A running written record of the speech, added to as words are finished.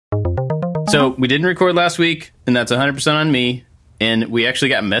So we didn't record last week, and that's 100% on me. And we actually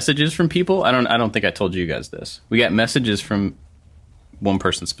got messages from people. I don't think I told you guys this. We got messages from one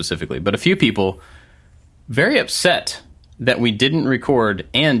person specifically, but a few people very upset that we didn't record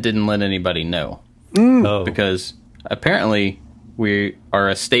and didn't let anybody know. Oh. Because apparently we are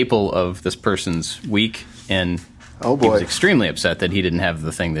a staple of this person's week, and Oh he was boy. extremely upset that he didn't have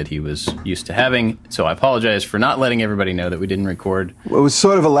the thing that he was used to having. So I apologize for not letting everybody know that we didn't record. It was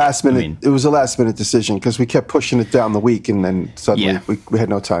sort of a last minute. I mean- it was a last minute decision because we kept pushing it down the week, and then suddenly Yeah. we had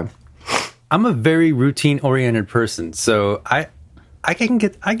no time. I'm a very routine oriented person, so I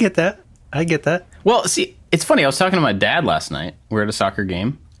get that. Well, see, it's funny. I was talking to my dad last night. We were at a soccer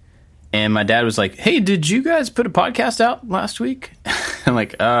game, and my dad was like, "Hey, did you guys put a podcast out last week?" I'm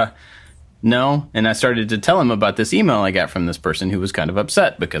like, no. And I started to tell him about this email I got from this person who was kind of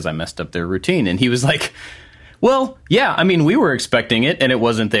upset because I messed up their routine. And he was like, well, yeah, I mean, we were expecting it, and it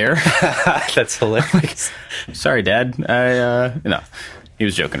wasn't there. That's hilarious. Sorry, Dad. No, he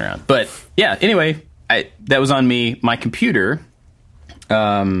was joking around. But yeah, anyway, that was on me. My computer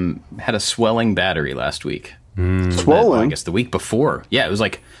had a swelling battery last week. Swollen. Well, I guess the week before. Yeah, it was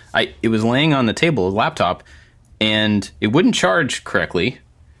like it was laying on the table, a laptop, and it wouldn't charge correctly.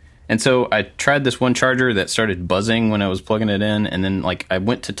 And so I tried this one charger that started buzzing when I was plugging it in, and then I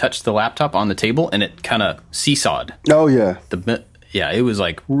went to touch the laptop on the table, and it kind of seesawed. Oh yeah. Yeah, it was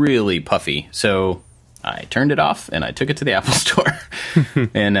really puffy. So I turned it off and I took it to the Apple Store,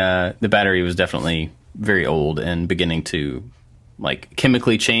 and the battery was definitely very old and beginning to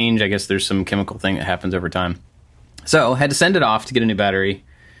chemically change. I guess there's some chemical thing that happens over time. So I had to send it off to get a new battery,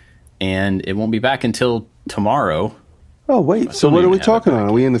 and it won't be back until tomorrow. Oh wait. So still what don't are we even have it talking back. on?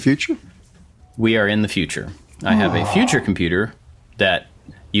 Are we in the future? We are in the future. I have a future computer that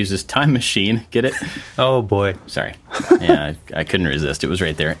uses Time Machine. Get it? Oh boy. Sorry. Yeah, I couldn't resist. It was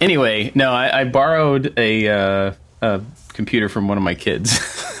right there. Anyway, no, I borrowed a computer from one of my kids.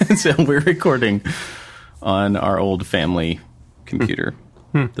 So we're recording on our old family computer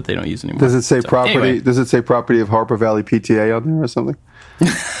that they don't use anymore. Does it say property? Anyway. Does it say property of Harper Valley PTA on there or something?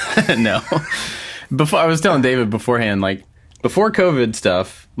 No. I was telling David beforehand, before COVID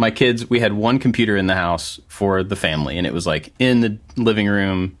stuff, my kids, we had one computer in the house for the family, and it was in the living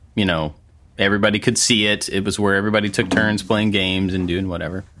room, everybody could see it. It was where everybody took turns playing games and doing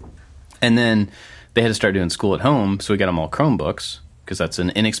whatever. And then they had to start doing school at home, so we got them all Chromebooks, because that's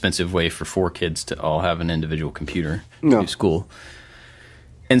an inexpensive way for 4 kids to all have an individual computer to do school.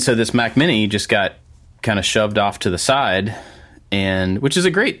 And so this Mac Mini just got kind of shoved off to the side, which is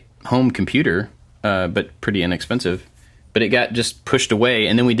a great home computer, but pretty inexpensive. But it got just pushed away,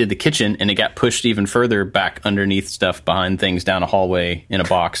 and then we did the kitchen, and it got pushed even further back underneath stuff, behind things, down a hallway in a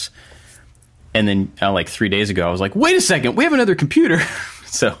box. And then 3 days ago, I was like, wait a second, we have another computer.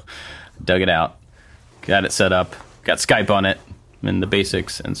 So dug it out, got it set up, got Skype on it, and the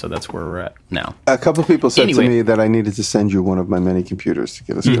basics, and so that's where we're at now. A couple of people said Anyway. to me that I needed to send you one of my many computers to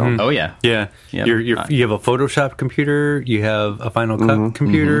get us going. Oh, yeah. Yeah. Yep. You have a Photoshop computer, you have a Final Cut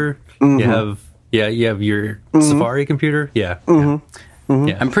computer, you have your Safari computer. Yeah. Yeah.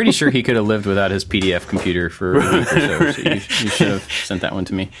 I'm pretty sure he could have lived without his PDF computer for a week or so you should have sent that one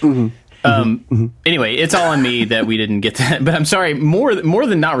to me. Anyway, it's all on me that we didn't get that, but I'm sorry, more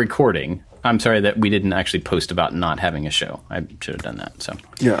than not recording, I'm sorry that we didn't actually post about not having a show. I should have done that. So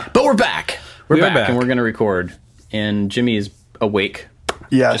Yeah. But we're back. We are We're back, back. and we're going to record. And Jimmy is awake,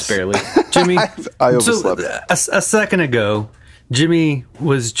 Yes. just barely. Jimmy, I so overslept. a second ago, Jimmy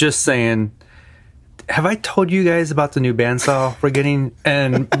was just saying, have I told you guys about the new bandsaw we're getting?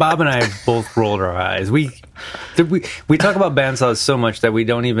 And Bob and I both rolled our eyes. We talk about bandsaws so much that we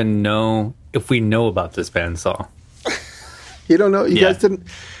don't even know if we know about this bandsaw. You don't know? You Yeah. guys didn't?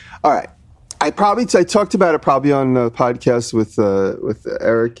 All right. I talked about it probably on a podcast with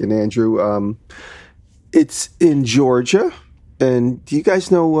Eric and Andrew. It's in Georgia. And do you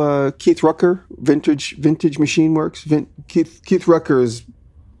guys know Keith Rucker, Vintage Machine Works? Keith Rucker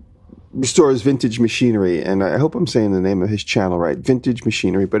restores vintage machinery, and I hope I'm saying the name of his channel right, Vintage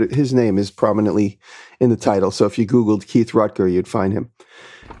Machinery, but his name is prominently in the title, so if you Googled Keith Rutger, you'd find him.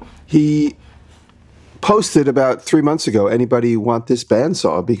 He posted about 3 months ago, anybody want this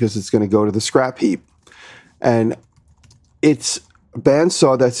bandsaw because it's going to go to the scrap heap. And it's a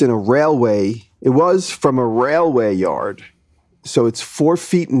bandsaw that's in a railway. It was from a railway yard. So it's 4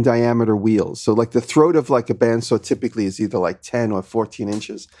 feet in diameter wheels. So the throat of a bandsaw typically is either 10 or 14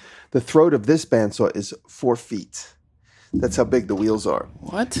 inches. The throat of this bandsaw is 4 feet. That's how big the wheels are.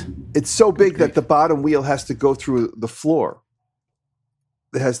 What? It's so big that the bottom wheel has to go through the floor.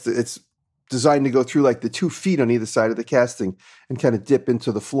 It's designed to go through like the 2 feet on either side of the casting and kind of dip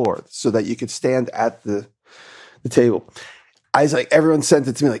into the floor so that you could stand at the table. I was like, everyone sent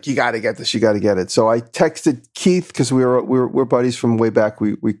it to me like, you got to get this, you got to get it. So I texted Keith because we're buddies from way back.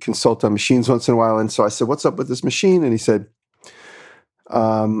 We consult on machines once in a while, and so I said, "What's up with this machine?" And he said,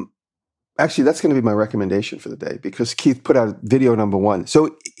 "Actually, that's going to be my recommendation for the day because Keith put out video number 1."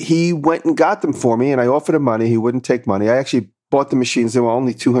 So he went and got them for me, and I offered him money. He wouldn't take money. I actually bought the machines. They were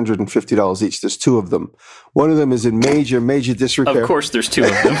only $250 each. There's 2 of them. One of them is in major disrepair. Of course, there's 2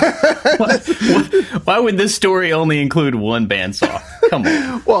 of them. Why would this story only include one bandsaw? Come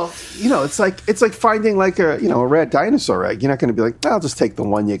on. Well, it's like finding like a rare dinosaur egg. You're not going to be like, I'll just take the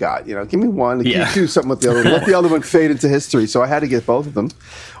one you got. Give me one. Yeah. Do something with the other one. Let the other one fade into history. So I had to get both of them.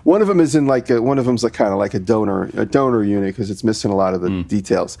 One of them is in one of them's like kind of like a donor unit because it's missing a lot of the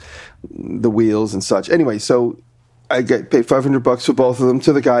details, the wheels and such. Anyway, so I paid $500 for both of them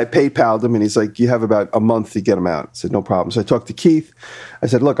to the guy, PayPal'd him, and he's like, you have about a month to get them out. I said, no problem. So I talked to Keith. I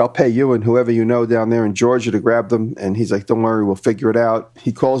said, look, I'll pay you and whoever you know down there in Georgia to grab them. And he's like, don't worry, we'll figure it out.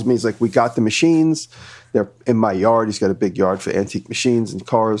 He calls me. He's like, we got the machines. They're in my yard. He's got a big yard for antique machines and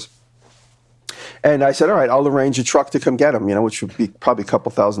cars. And I said, all right, I'll arrange a truck to come get them, which would be probably a couple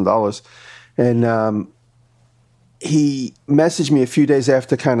 $1,000s. And he messaged me a few days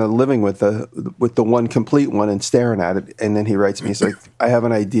after kind of living with the one complete one and staring at it. And then he writes me, he's like, I have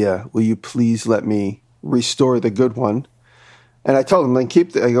an idea. Will you please let me restore the good one? And I told him, then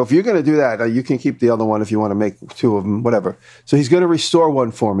I go, if you're going to do that, you can keep the other one if you want to make 2 of them, whatever. So he's going to restore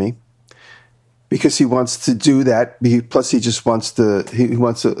one for me because he wants to do that. Plus he just wants to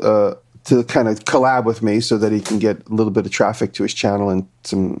kind of collab with me so that he can get a little bit of traffic to his channel and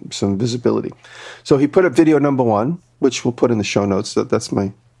some visibility. So he put up video number 1, which we'll put in the show notes. This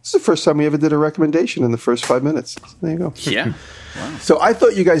is the first time we ever did a recommendation in the first 5 minutes. So there you go. Yeah. Wow. So I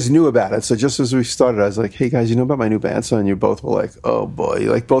thought you guys knew about it. So just as we started, I was like, hey guys, you know about my new bandsaw? And you both were like, oh boy.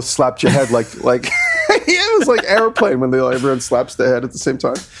 You like both slapped your head like it was like Airplane when everyone slaps their head at the same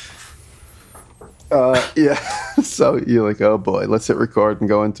time. Yeah. So you're like, oh boy, let's hit record and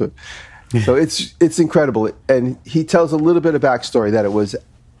go into it. So it's incredible. And he tells a little bit of backstory that it was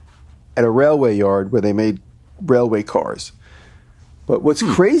at a railway yard where they made railway cars. But what's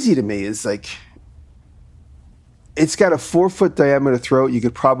crazy to me is like, it's got a 4-foot diameter throat. You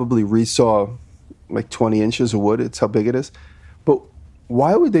could probably resaw like 20 inches of wood. It's how big it is. But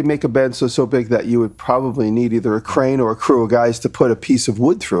why would they make a bandsaw so big that you would probably need either a crane or a crew of guys to put a piece of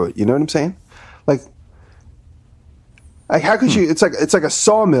wood through it? You know what I'm saying? Like how could you? It's like a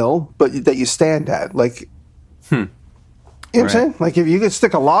sawmill, but that you stand at. Like, you know what I'm saying? Like if you could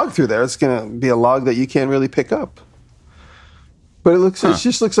stick a log through there, it's gonna be a log that you can't really pick up. But it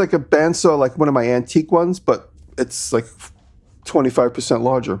just looks like a bandsaw, like one of my antique ones, but it's like 25%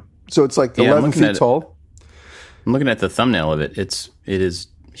 larger. So it's like 11 feet tall. I'm looking at the thumbnail of it. It is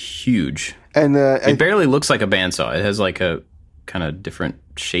huge, and it barely looks like a bandsaw. It has like a kind of different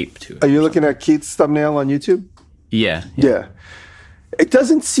shape to it. Are you looking at Keith's thumbnail on YouTube? Yeah. It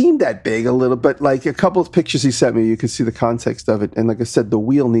doesn't seem that big a little, but like a couple of pictures he sent me, you can see the context of it. And like I said, the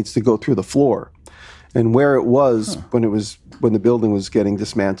wheel needs to go through the floor. And where it was when the building was getting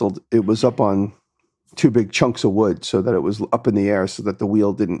dismantled, it was up on 2 big chunks of wood so that it was up in the air so that the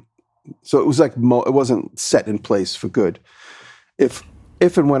wheel didn't. So it was like it wasn't set in place for good. If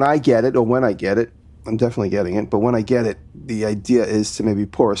and when I get it, I'm definitely getting it. But when I get it, the idea is to maybe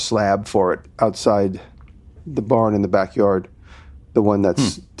pour a slab for it outside the barn in the backyard, the one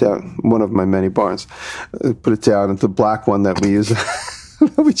that's down, one of my many barns. Put it down, and the black one that we use,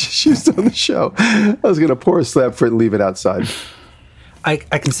 that we just used on the show. I was going to pour a slab for it and leave it outside. I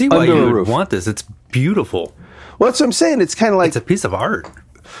can see why you would want this. It's beautiful. Well, that's what I'm saying. It's kind of like it's a piece of art.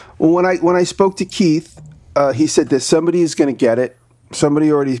 Well, when I spoke to Keith, he said that somebody is going to get it.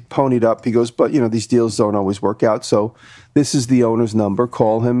 Somebody already ponied up. He goes, but these deals don't always work out. So this is the owner's number.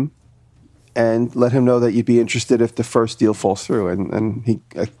 Call him and let him know that you'd be interested if the first deal falls through. And he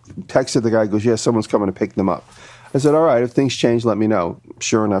texted the guy, goes, yeah, someone's coming to pick them up. I said, all right, if things change, let me know.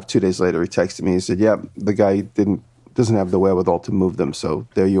 Sure enough, 2 days later, he texted me. He said, yeah, the guy doesn't have the wherewithal to move them, so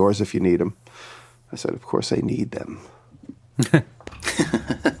they're yours if you need them. I said, of course I need them.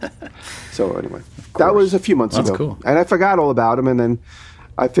 So anyway, that was a few months ago. Cool. And I forgot all about him, and then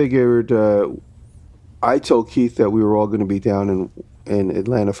I figured I told Keith that we were all going to be down in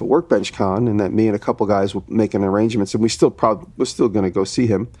Atlanta for Workbench Con, and that me and a couple guys were making arrangements, and we're still going to go see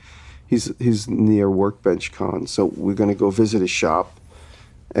him. He's near Workbench Con, so we're going to go visit his shop.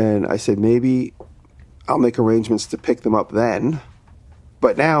 And I said, maybe I'll make arrangements to pick them up then,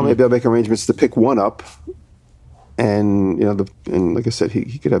 but now maybe I'll make arrangements to pick one up. And and like I said,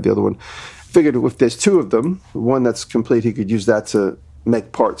 he could have the other one. figured if there's two of them, one that's complete, he could use that to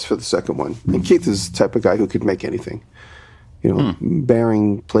make parts for the second one. And Keith is the type of guy who could make anything,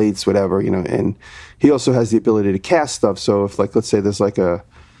 bearing, plates, whatever, and he also has the ability to cast stuff. So if, like, let's say there's like a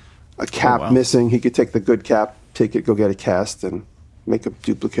cap missing, he could take the good cap, take it, go get it cast, and make a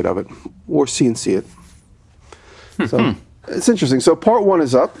duplicate of it, or CNC it. So it's interesting. So part 1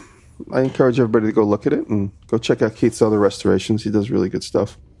 is up. I encourage everybody to go look at it and go check out Keith's other restorations. He does really good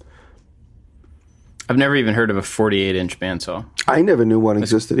stuff. I've never even heard of a 48-inch bandsaw. I never knew one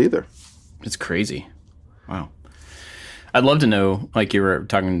existed either. It's crazy. Wow. I'd love to know, like you were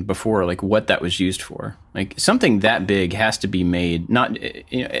talking before, like what that was used for. Like something that big has to be made. Not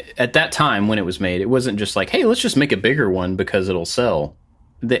at that time when it was made, it wasn't just like, hey, let's just make a bigger one because it'll sell.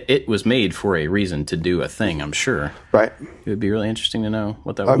 It was made for a reason to do a thing, I'm sure. Right. It would be really interesting to know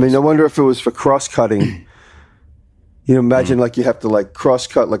what that was. I mean, I wonder if it was for cross-cutting. Imagine like you have to like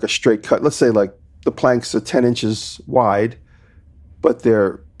cross-cut like a straight cut. Let's say like the planks are 10 inches wide, but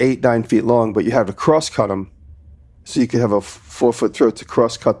they're 8-9 feet long, but you have to cross-cut them. So you could have a 4-foot throat to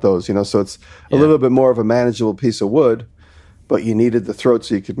cross-cut those, so it's a little bit more of a manageable piece of wood, but you needed the throat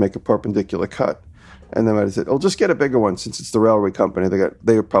so you could make a perpendicular cut. And then I said, "Oh, just get a bigger one since it's the railway company.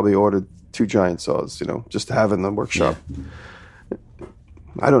 They probably ordered 2 giant saws, just to have in the workshop." Yeah.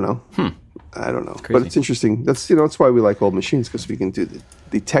 I don't know. I don't know, but it's interesting. That's that's why we like old machines, because we can do the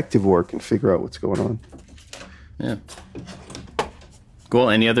detective work and figure out what's going on. Yeah. Cool.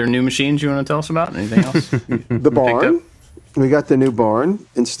 Any other new machines you want to tell us about? Anything else? The barn. We got the new barn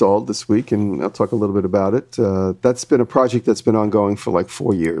installed this week, and I'll talk a little bit about it. That's been a project that's been ongoing for like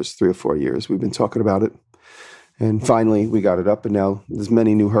 3 or 4 years. We've been talking about it, and finally we got it up. And now there's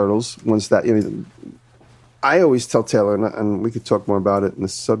many new hurdles. Once that, I always tell Taylor, and we could talk more about it in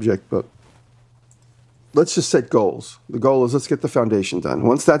this subject, but let's just set goals. The goal is let's get the foundation done.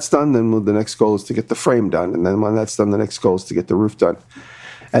 Once that's done, then the next goal is to get the frame done. And then when that's done, the next goal is to get the roof done.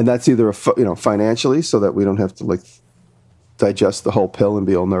 And that's either, financially, so that we don't have to like digest the whole pill and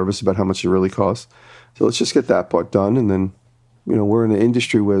be all nervous about how much it really costs. So let's just get that part done. And then, we're in an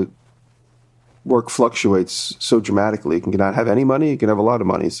industry where work fluctuates so dramatically. You can not have any money, you can have a lot of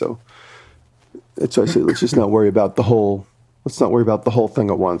money. So it's, I say, let's just not worry about the whole thing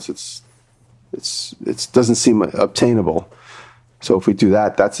at once. It doesn't seem obtainable. So if we do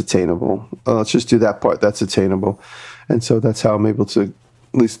that, that's attainable. Let's just do that part. That's attainable. And so that's how I'm able to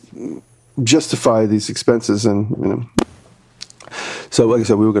at least justify these expenses. And, so like I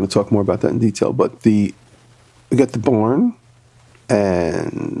said, we were going to talk more about that in detail, but we got the barn,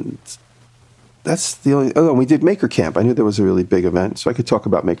 and that's the only, we did Maker Camp. I knew there was a really big event, so I could talk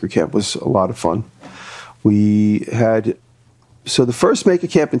about Maker Camp. It was a lot of fun. So the first Maker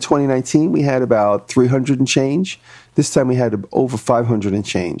Camp in 2019, we had about 300 and change. This time we had over 500 and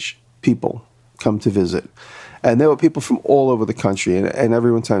change people come to visit. And there were people from all over the country. And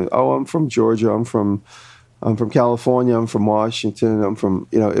everyone telling me, "Oh, I'm from Georgia, I'm from California, I'm from Washington, I'm from,"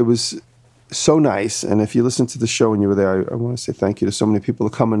 it was so nice. And if you listened to the show when you were there, I want to say thank you to so many people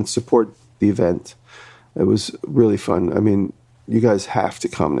who come and support the event. It was really fun. I mean, you guys have to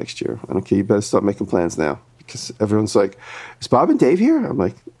come next year. I don't care. You better start making plans now. Because everyone's like, "Is Bob and Dave here?" I'm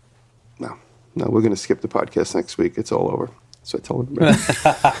like, no, we're going to skip the podcast next week. It's all over. So I told him.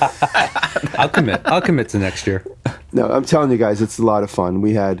 I'll commit to next year. No, I'm telling you guys, it's a lot of fun.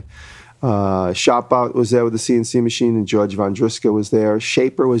 We had Shopbot was there with the CNC machine, and George Von Driska was there.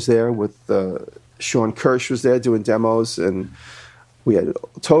 Shaper was there with Sean Kirsch was there doing demos, and we had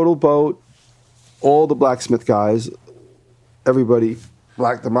Total Boat, all the blacksmith guys, everybody.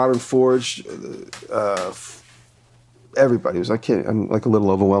 The Modern Forge, everybody was. I'm like a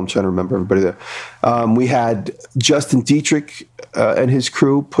little overwhelmed trying to remember everybody there. We had Justin Dietrich and his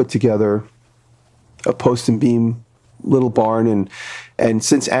crew put together a post and beam little barn, and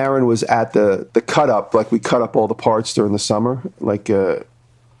since Aaron was at the cut up, like we cut up all the parts during the summer, like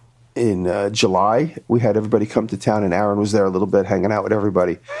in July, we had everybody come to town, and Aaron was there a little bit hanging out with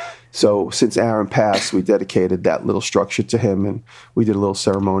everybody. So since Aaron passed, we dedicated that little structure to him, and we did a little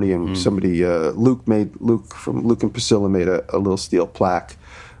ceremony, and somebody, Luke and Priscilla made a little steel plaque,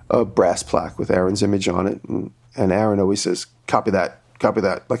 a brass plaque with Aaron's image on it. And Aaron always says, copy that.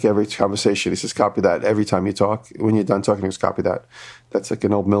 Like every conversation, he says, copy that. Every time you talk, when you're done talking, he goes, copy that. That's like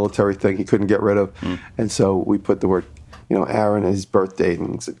an old military thing he couldn't get rid of. And so we put the word, Aaron and his birth date,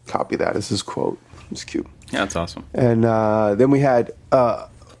 and said, copy that as his quote. It's cute. Yeah, that's awesome. And then we had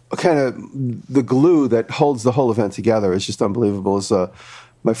kind of the glue that holds the whole event together. Is just unbelievable. Is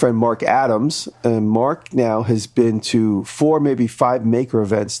my friend Mark Adams, and Mark now has been to 4, maybe 5 Maker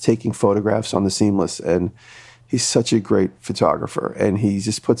events, taking photographs on the seamless, and he's such a great photographer, and he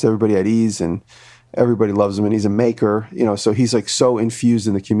just puts everybody at ease, and everybody loves him, and he's a maker, so he's like so infused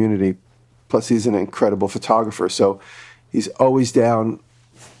in the community. Plus he's an incredible photographer. So he's always down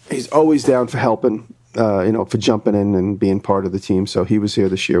for helping, for jumping in and being part of the team. So he was here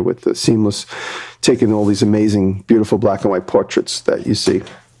this year with the Seamless, taking all these amazing, beautiful black and white portraits that you see.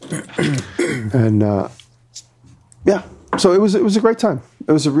 And so it was a great time.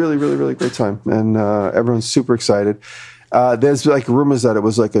 It was a really, really, really great time, and everyone's super excited. There's like rumors that it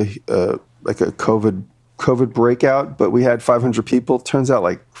was like a COVID breakout, but we had 500 people. Turns out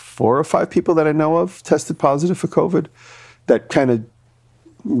like 4 or 5 people that I know of tested positive for COVID that kind of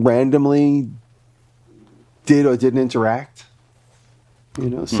randomly did or didn't interact.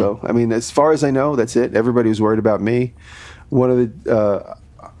 So I mean, as far as I know, that's it. Everybody was worried about me. One of the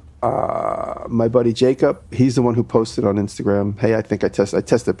my buddy Jacob, he's the one who posted on Instagram, "Hey, I think I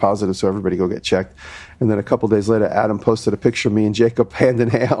tested positive, so everybody go get checked." And then a couple days later, Adam posted a picture of me and Jacob hand in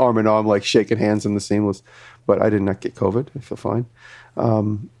hand, arm in arm, like shaking hands in the Seamless. But I did not get COVID. I feel fine.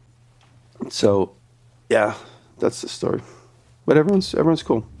 So, yeah, that's the story. But everyone's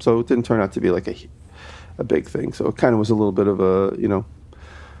cool. So it didn't turn out to be like a big thing. So it kind of was a little bit of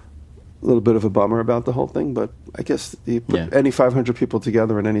a bummer about the whole thing, but I guess you put any 500 people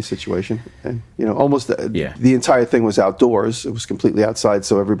together in any situation, and almost the entire thing was outdoors. It was completely outside,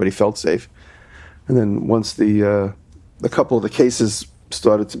 so everybody felt safe. And then once the couple of the cases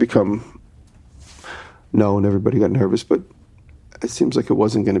started to become known, everybody got nervous, but it seems like it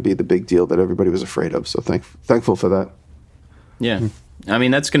wasn't going to be the big deal that everybody was afraid of. So thankful for that. Yeah, I mean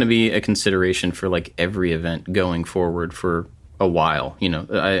that's going to be a consideration for like every event going forward for a while,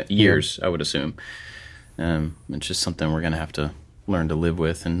 years, I would assume. It's just something we're going to have to learn to live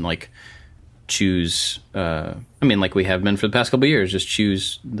with and like choose, like we have been for the past couple of years, just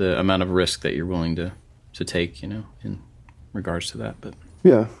choose the amount of risk that you're willing to take, in regards to that. But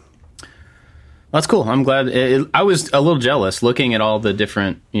yeah, that's cool. I'm glad. I was a little jealous looking at all the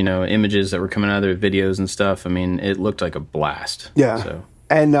different, images that were coming out of their videos and stuff. I mean, it looked like a blast. Yeah. So.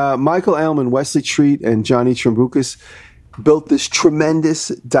 And Michael Aylman, Wesley Treat, and Johnny Trambucas built this tremendous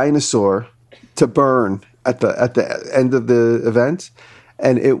dinosaur to burn at the end of the event,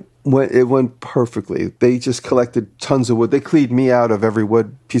 and it went perfectly. They just collected tons of wood. They cleaned me out of every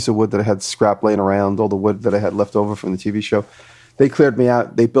piece of wood that I had scrap laying around, all the wood that I had left over from the TV show. They cleared me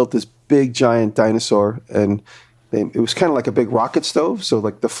out. They built this big giant dinosaur, and it was kind of like a big rocket stove. So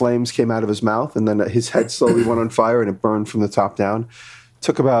like the flames came out of his mouth, and then his head slowly went on fire, and it burned from the top down.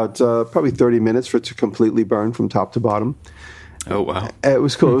 Took about probably 30 minutes for it to completely burn from top to bottom. Oh wow! It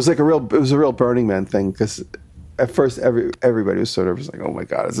was cool. It was a real Burning Man thing, because at first everybody was sort of like, "Oh my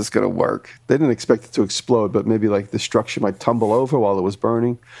God, is this going to work?" They didn't expect it to explode, but maybe like the structure might tumble over while it was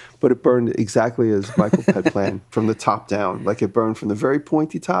burning. But it burned exactly as Michael had planned, from the top down. Like it burned from the very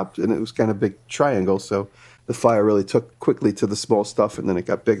pointy top, and it was kind of a big triangle. So the fire really took quickly to the small stuff, and then it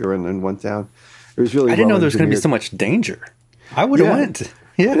got bigger and then went down. It was really. I didn't know there was going to be so much danger. I would have went.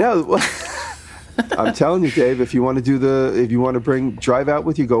 Yeah. I'm telling you, Dave, if you want to drive out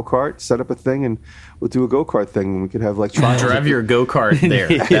with your go-kart, set up a thing, and we'll do a go-kart thing, and we could have like trials. Drive your go-kart there.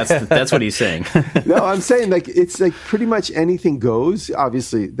 That's what he's saying. No, I'm saying like it's like pretty much anything goes.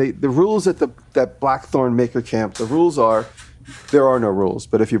 Obviously, the rules at that Blackthorn Maker Camp, the rules are there are no rules,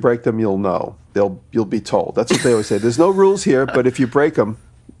 but if you break them, you'll know. You'll be told. That's what they always say. There's no rules here, but if you break them,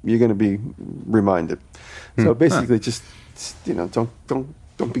 you're going to be reminded. So basically, just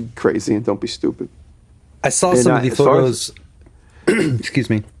don't be crazy and don't be stupid. I saw some of the photos. Excuse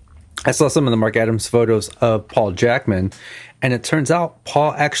me. I saw some of the Mark Adams photos of Paul Jackman, and it turns out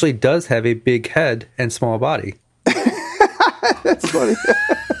Paul actually does have a big head and small body. That's funny.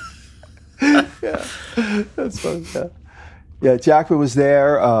 Yeah, that's funny. Yeah, Jackman was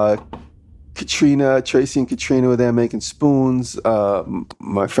there. Tracy and Katrina were there making spoons.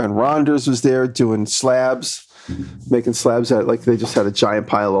 My friend Ronders was there doing slabs. Making slabs out, like they just had a giant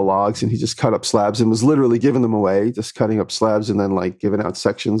pile of logs, and he just cut up slabs and was literally giving them away, just cutting up slabs and then like giving out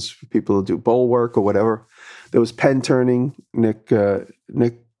sections for people to do bowl work or whatever. There was pen turning. Nick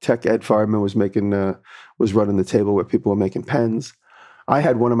Tech Ed Fireman was running the table where people were making pens. I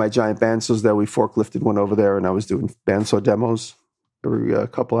had one of my giant bandsaws there. We forklifted one over there, and I was doing bandsaw demos every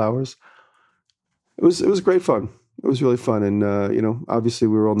couple hours. It was great fun. It was really fun, and obviously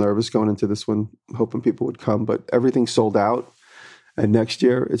we were all nervous going into this one, hoping people would come, but everything sold out. And next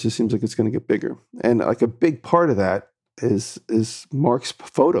year, it just seems like it's going to get bigger. And like a big part of that is Mark's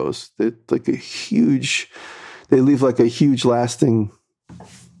photos. They leave like a huge lasting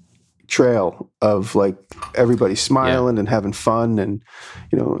trail of like everybody smiling and having fun, and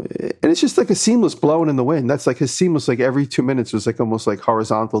and it's just like a seamless blowing in the wind. That's like his seamless, like every 2 minutes was like almost like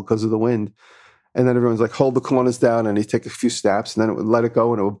horizontal because of the wind. And then everyone's like, hold the corners down, and he'd take a few snaps, and then it would let it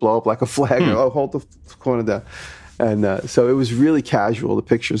go, and it would blow up like a flag. And, hold the corner down. And so it was really casual, the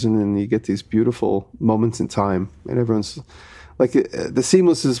pictures, and then you get these beautiful moments in time, and everyone's like, the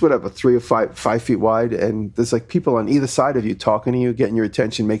seamless is whatever, 3 or 5 feet wide, and there's like people on either side of you talking to you, getting your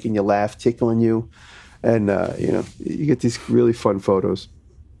attention, making you laugh, tickling you, and you get these really fun photos.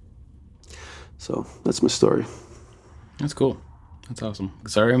 So that's my story. That's cool. That's awesome.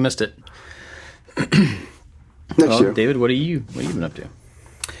 Sorry I missed it. Next year. David, what are you been up to?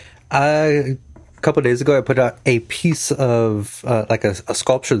 A couple of days ago, I put out a piece of like a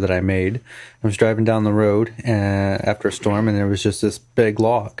sculpture that I made. I was driving down the road after a storm, and there was just this big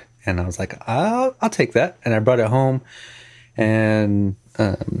log, and I was like, I'll take that, and I brought it home, and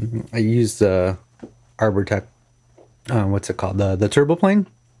I used the Arbortech, what's it called, the turboplane,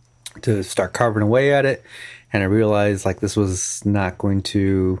 to start carving away at it, and I realized like this was not going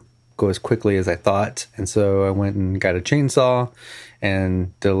to go as quickly as I thought, and so I went and got a chainsaw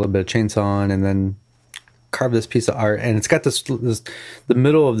and did a little bit of chainsawing, and then carved this piece of art. And it's got this the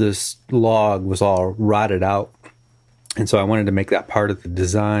middle of this log was all rotted out, and so I wanted to make that part of the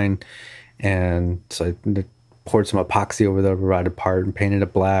design, and so I poured some epoxy over the rotted part and painted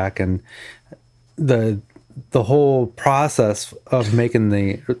it black. And the whole process of making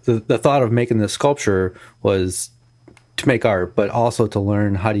the thought of making this sculpture was to make art, but also to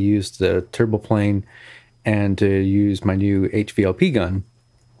learn how to use the turboplane and to use my new HVLP gun.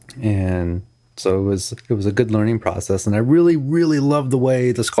 And so it was a good learning process, and I really, really love the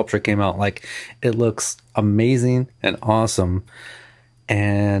way the sculpture came out. Like, it looks amazing and awesome,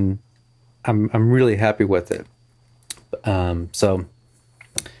 and I'm really happy with it. So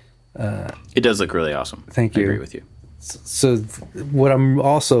it does look really awesome. Thank you. I agree with you. So what I'm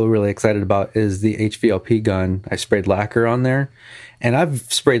also really excited about is the HVLP gun. I sprayed lacquer on there, and I've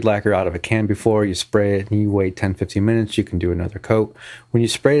sprayed lacquer out of a can before. You spray it and you wait 10, 15 minutes. You can do another coat. When you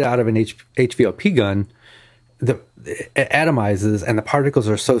spray it out of an HVLP gun, it atomizes, and the particles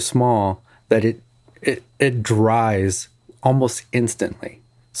are so small that it dries almost instantly.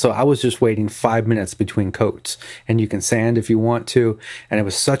 So I was just waiting 5 minutes between coats, and you can sand if you want to. And it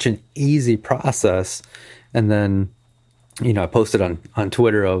was such an easy process. And then, I posted on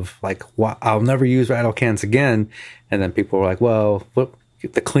Twitter of like, I'll never use rattle cans again. And then people were like, well, what,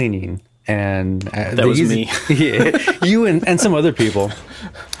 the cleaning. And that was me. Yeah, you and some other people.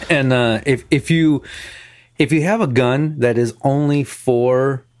 And if you have a gun that is only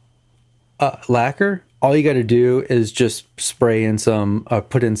for lacquer, all you got to do is just spray in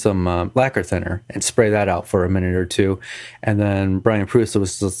put in some lacquer thinner and spray that out for a minute or two. And then Brian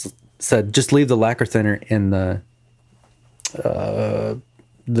Prusa said, just leave the lacquer thinner in the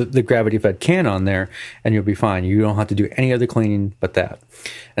gravity fed can on there, and you'll be fine. You don't have to do any other cleaning but that.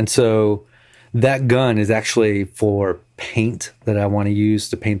 And so that gun is actually for paint that I want to use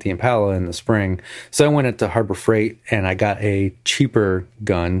to paint the Impala in the spring. So I went into Harbor Freight and I got a cheaper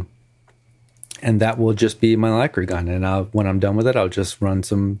gun, and that will just be my lacquer gun. And when I'm done with it, I'll just run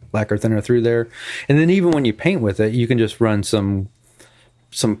some lacquer thinner through there. And then even when you paint with it, you can just run some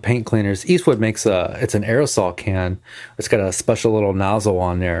paint cleaners. Eastwood makes it's an aerosol can. It's got a special little nozzle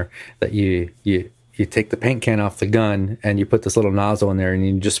on there that you take the paint can off the gun, and you put this little nozzle in there, and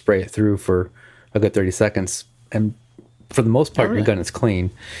you just spray it through for a good 30 seconds. And for the most part, your gun is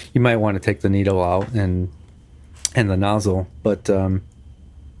clean. You might want to take the needle out and the nozzle, but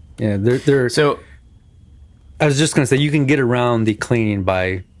yeah, they're so. I was just going to say, you can get around the cleaning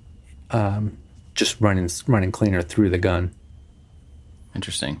by just running cleaner through the gun.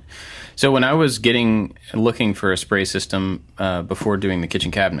 Interesting. So when I was looking for a spray system before doing the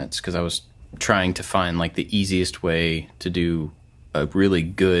kitchen cabinets, because I was trying to find like the easiest way to do a really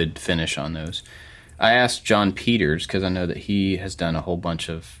good finish on those, I asked John Peters, because I know that he has done a whole bunch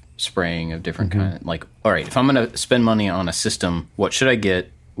of spraying of different kind. Like, all right, if I'm going to spend money on a system, what should I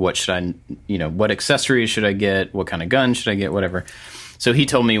get? What should I, what accessories should I get? What kind of gun should I get? Whatever. So he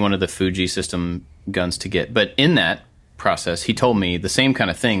told me one of the Fuji system guns to get. But in that process, he told me the same kind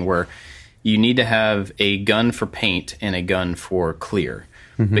of thing, where you need to have a gun for paint and a gun for clear,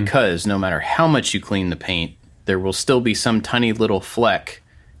 because no matter how much you clean the paint, there will still be some tiny little fleck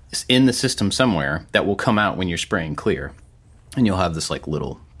in the system somewhere that will come out when you're spraying clear, and you'll have this like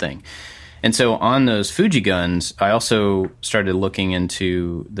little thing. And so on those Fuji guns, I also started looking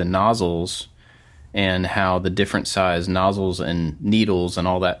into the nozzles and how the different size nozzles and needles and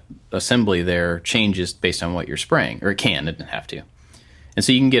all that assembly there changes based on what you're spraying, or it doesn't have to. And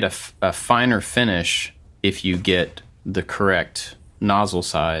so you can get a finer finish if you get the correct nozzle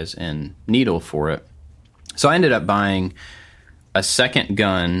size and needle for it. So I ended up buying a second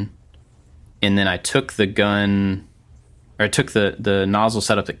gun, and then I took the gun, or I took the nozzle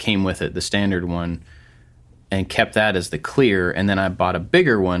setup that came with it, the standard one, and kept that as the clear, and then I bought a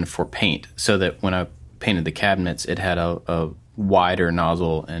bigger one for paint, so that when I painted the cabinets, it had a wider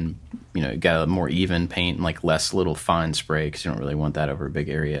nozzle, and it got a more even paint and like less little fine spray, because you don't really want that over a big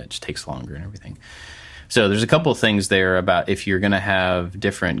area. It just takes longer and everything. So there's a couple of things there about if you're going to have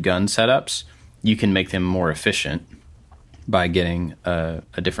different gun setups, you can make them more efficient by getting a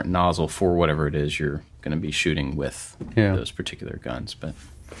different nozzle for whatever it is you're going to be shooting with those particular guns. But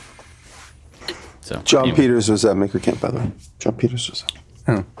so John Peters was at Maker Camp, by the way. John Peters was at.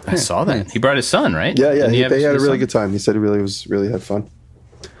 Oh, I saw that. Nice. He brought his son, right? Yeah. They had a really good time. He said he really had fun.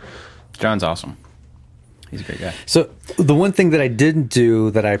 John's awesome. He's a great guy. So the one thing that I didn't do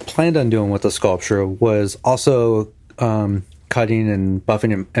that I planned on doing with the sculpture was also cutting and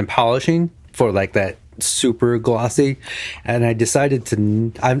buffing and polishing for like that super glossy. And I decided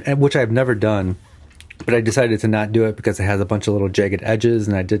which I've never done, but I decided to not do it because it has a bunch of little jagged edges,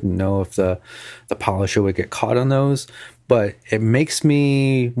 and I didn't know if the polisher would get caught on those. But it makes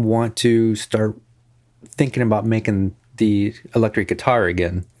me want to start thinking about making the electric guitar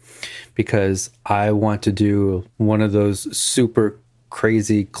again, because I want to do one of those super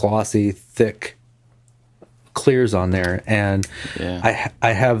crazy, glossy, thick clears on there. And I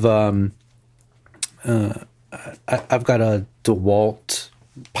have I've got a DeWalt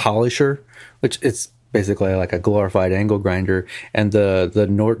polisher, which it's basically like a glorified angle grinder, and the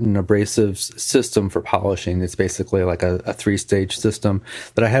Norton abrasives system for polishing. It's basically like a 3-stage system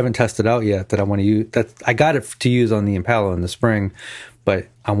that I haven't tested out yet, that I want to use. That I got it to use on the Impala in the spring, but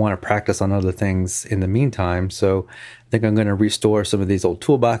I want to practice on other things in the meantime. So I think I'm going to restore some of these old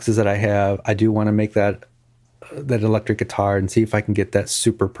toolboxes that I have. I do want to make that electric guitar and see if I can get that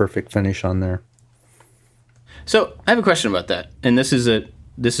super perfect finish on there. So I have a question about that, and this is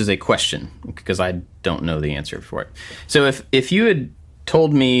a question because I don't know the answer for it. So if you had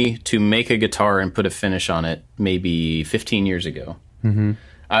told me to make a guitar and put a finish on it maybe 15 years ago,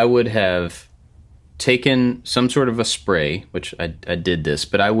 I would have taken some sort of a spray, which I did this,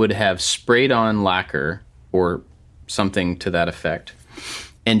 but I would have sprayed on lacquer or something to that effect,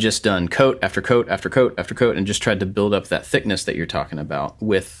 and just done coat after coat after coat after coat, and just tried to build up that thickness that you're talking about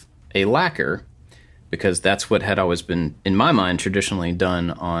with a lacquer, because that's what had always been, in my mind, traditionally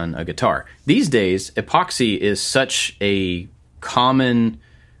done on a guitar. These days, epoxy is such a common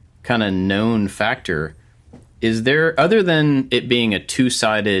kind of known factor. Is there, other than it being a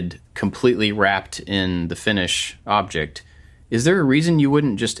two-sided, completely wrapped in the finish object, is there a reason you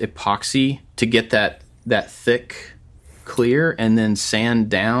wouldn't just epoxy to get that thick clear and then sand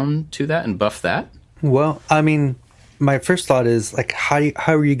down to that and buff that? Well, I mean, my first thought is, like, how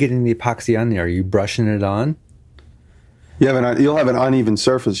are you getting the epoxy on there? Are you brushing it on? You'll have an uneven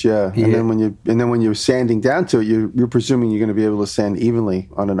surface, yeah. And then when you're sanding down to it, you're presuming you're going to be able to sand evenly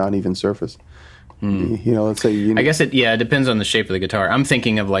on an uneven surface. Let's say I guess it depends on the shape of the guitar. I'm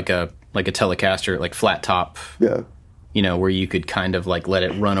thinking of like a Telecaster, like flat top. Yeah. Where you could kind of like let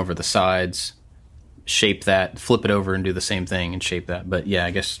it run over the sides, shape that, flip it over and do the same thing and shape that. But yeah,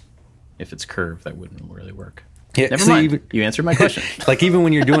 I guess if it's curved, that wouldn't really work. Yeah, never mind. You answered my question. Like, even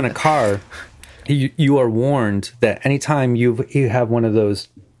when you're doing a car, you are warned that anytime you have one of those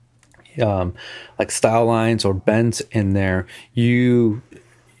like style lines or bends in there,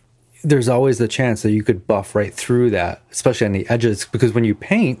 there's always the chance that you could buff right through that, especially on the edges, because when you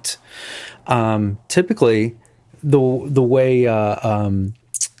paint, typically the way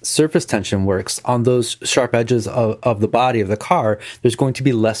surface tension works on those sharp edges of the body of the car, there's going to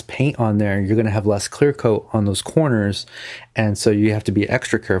be less paint on there. You're going to have less clear coat on those corners, and so you have to be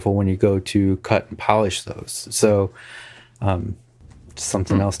extra careful when you go to cut and polish those. So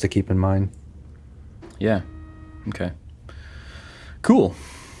something else to keep in mind. Yeah. Okay. Cool.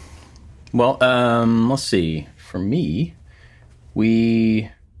 Well, let's see. For me,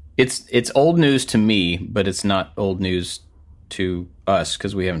 it's old news to me, but it's not old news to us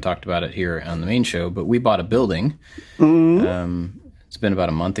because we haven't talked about it here on the main show. But we bought a building. It's been about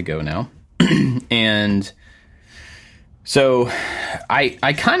a month ago now, and so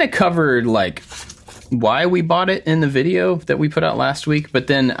I kind of covered like why we bought it in the video that we put out last week, but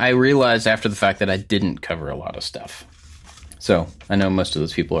then I realized after the fact that I didn't cover a lot of stuff. So I know most of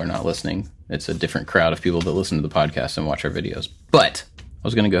those people are not listening. It's a different crowd of people that listen to the podcast and watch our videos. But I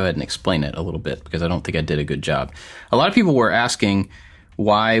was going to go ahead and explain it a little bit because I don't think I did a good job. A lot of people were asking,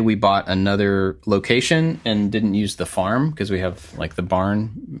 why we bought another location and didn't use the farm, because we have like the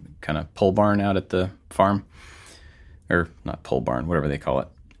barn, kind of pole barn out at the farm, or not pole barn, whatever they call it.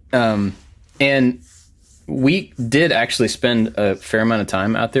 And we did actually spend a fair amount of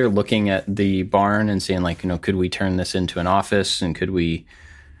time out there looking at the barn and seeing, like, could we turn this into an office, and could we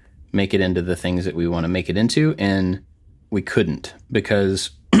make it into the things that we want to make it into? And we couldn't,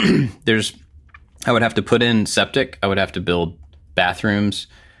 because I would have to put in septic. I would have to build bathrooms.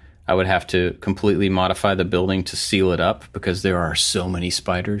 I would have to completely modify the building to seal it up, because there are so many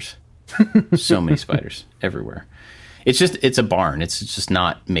spiders, so many spiders everywhere. It's a barn. It's just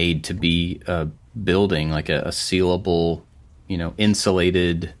not made to be a building, like a sealable,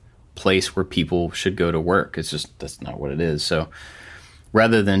 insulated place where people should go to work. That's not what it is. So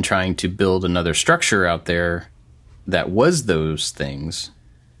rather than trying to build another structure out there that was those things,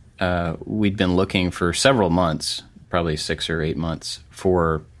 we'd been looking for several months, probably 6 or 8 months,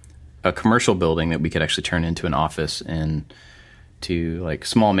 for a commercial building that we could actually turn into an office and to like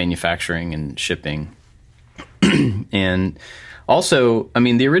small manufacturing and shipping. And also, I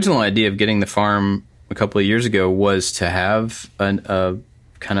mean, the original idea of getting the farm a couple of years ago was to have a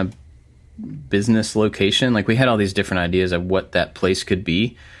kind of business location. Like, we had all these different ideas of what that place could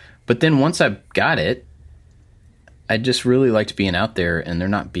be. But then once I got it, I just really liked being out there and there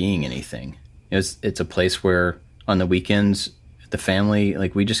not being anything. It's a place where on the weekends, the family,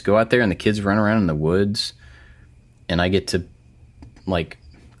 like, we just go out there and the kids run around in the woods, and I get to like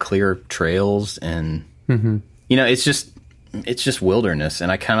clear trails, and it's just wilderness.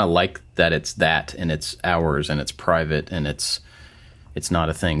 And I kind of like that it's that, and it's ours, and it's private, and it's not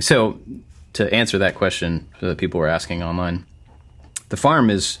a thing. So to answer that question that people were asking online, the farm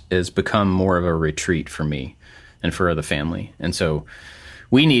has become more of a retreat for me and for the family. And so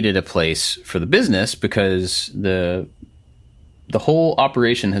we needed a place for the business, because the whole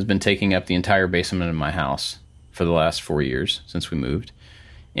operation has been taking up the entire basement of my house for the last 4 years since we moved.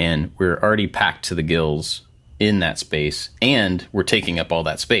 And we're already packed to the gills in that space, and we're taking up all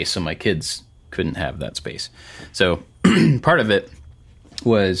that space, so my kids couldn't have that space. So part of it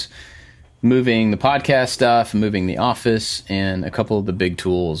was moving the podcast stuff, moving the office, and a couple of the big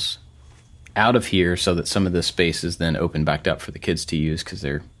tools out of here, so that some of the space is then open back up for the kids to use, because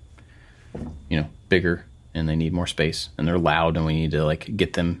they're bigger and they need more space, and they're loud, and we need to like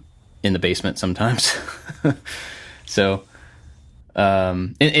get them in the basement sometimes. So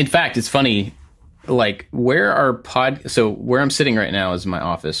in fact, it's funny, like where I'm sitting right now is my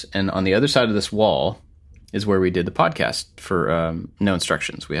office, and on the other side of this wall is where we did the podcast for No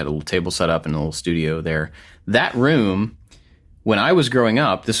Instructions. We had a little table set up and a little studio there. That room, when I was growing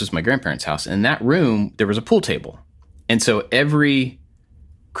up, this was my grandparents' house. In that room, there was a pool table. And so every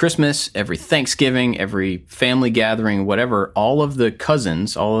Christmas, every Thanksgiving, every family gathering, whatever, all of the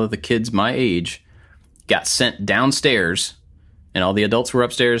cousins, all of the kids my age got sent downstairs, and all the adults were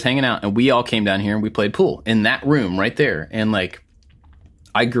upstairs hanging out, and we all came down here and we played pool in that room right there. And like,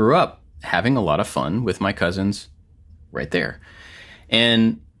 I grew up having a lot of fun with my cousins right there.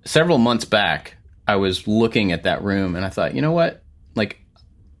 And several months back, I was looking at that room and I thought, you know what? Like,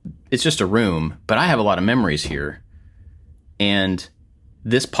 it's just a room, but I have a lot of memories here. And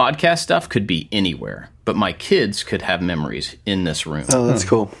this podcast stuff could be anywhere, but my kids could have memories in this room. Oh, that's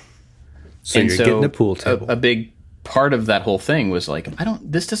cool. So you're getting a pool table. A big part of that whole thing was like,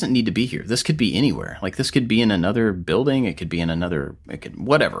 this doesn't need to be here. This could be anywhere. Like, this could be in another building. It could be in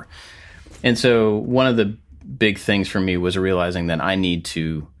whatever. And so one of the big things for me was realizing that I need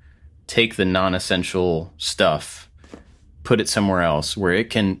to take the non-essential stuff, put it somewhere else where it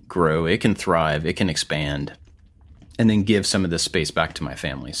can grow, it can thrive, it can expand, and then give some of this space back to my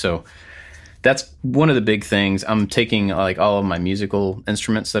family. So that's one of the big things. I'm taking like all of my musical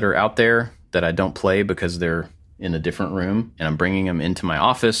instruments that are out there that I don't play because they're in a different room, and I'm bringing them into my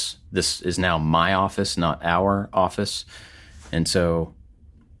office. This is now my office, not our office. And so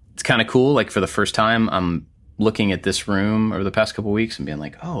it's kind of cool. Like, for the first time, I'm looking at this room over the past couple of weeks and being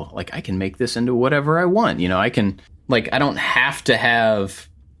like, oh, like I can make this into whatever I want. I can, like, I don't have to have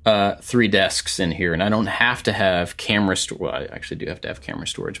 3 desks in here, and I don't have to have camera storage. Well, I actually do have to have camera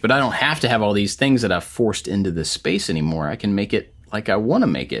storage, but I don't have to have all these things that I've forced into this space anymore. I can make it like I want to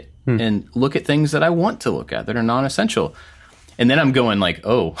make it and look at things that I want to look at that are non-essential. And then I'm going like,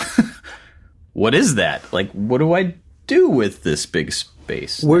 oh, what is that? Like, what do I do with this big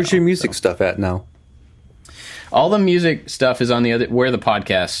space? Where's your music stuff at now? All the music stuff is on the other, where the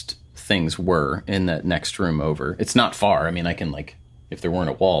podcast things were, in the next room over. It's not far. I mean, I can, like, if there weren't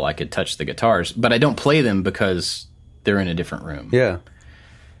a wall, I could touch the guitars, but I don't play them because they're in a different room. Yeah.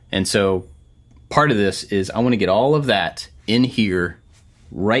 And so part of this is I want to get all of that in here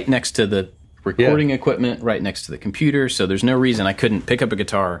right next to the recording equipment, right next to the computer. So there's no reason I couldn't pick up a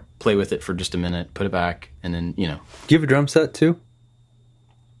guitar, play with it for just a minute, put it back, and then, Do you have a drum set too?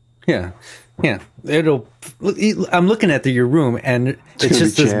 Yeah. Yeah. I'm looking at your room, and it's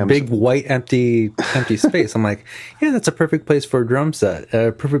just this big white empty space. I'm like, yeah, that's a perfect place for a drum set.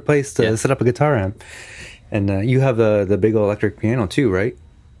 A perfect place to set up a guitar amp. And you have the big old electric piano too, right?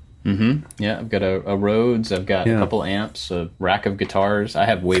 Mm-hmm. Yeah, I've got a Rhodes. I've got a couple amps, a rack of guitars. I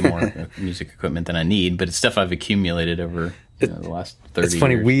have way more music equipment than I need, but it's stuff I've accumulated over the last 30 years. It's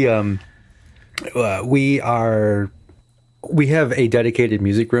funny. We have a dedicated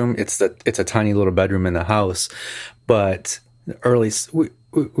music room. It's a tiny little bedroom in the house, but we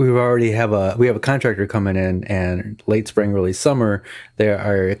already have a contractor coming in, and late spring, early summer, they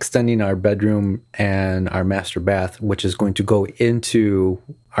are extending our bedroom and our master bath, which is going to go into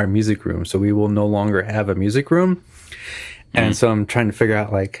our music room. So we will no longer have a music room. And so I'm trying to figure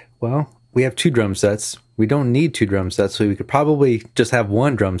out, we have 2 drum sets. We don't need 2 drum sets, so we could probably just have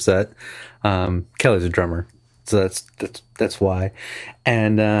 1 drum set. Kelly's a drummer, so that's why.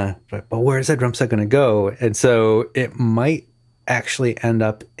 And but where is that drum set going to go? And so it might actually end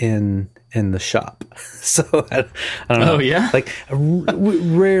up in the shop. So I don't know. Oh yeah,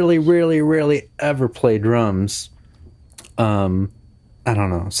 rarely ever play drums. I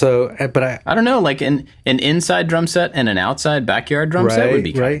don't know. So, but I don't know. Like an inside drum set and an outside backyard drum set would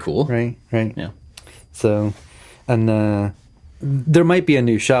be kind of cool. Right. Yeah. So, and there might be a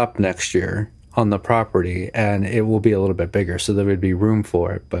new shop next year on the property, and it will be a little bit bigger, so there would be room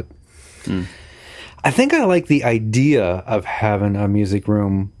for it. But I think I like the idea of having a music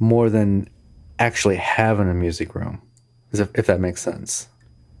room more than actually having a music room, if that makes sense.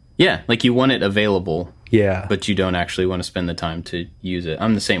 Yeah, like you want it available. Yeah. But you don't actually want to spend the time to use it.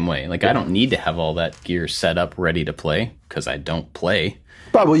 I'm the same way. Like, I don't need to have all that gear set up ready to play because I don't play.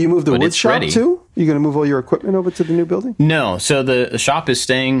 Bob, will you move the But wood it's shop ready. too? You going to move all your equipment over to the new building? No. So the shop is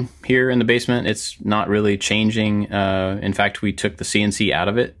staying here in the basement. It's not really changing. In fact, we took the CNC out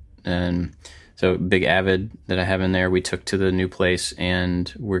of it. And so big Avid that I have in there, we took to the new place,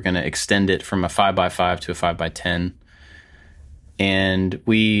 and we're going to extend it from a 5x5 to a 5x10. And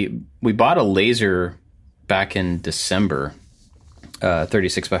we bought a laser back in December,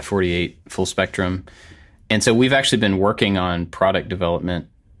 36x48 full spectrum. And so we've actually been working on product development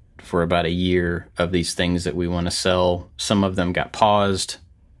for about a year of these things that we want to sell. Some of them got paused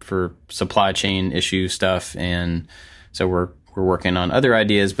for supply chain issue stuff. And so we're working on other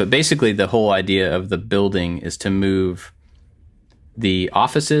ideas. But basically the whole idea of the building is to move the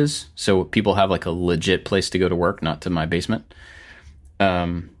offices so people have like a legit place to go to work, not to my basement,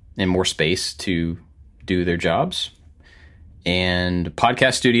 and more space to do their jobs, and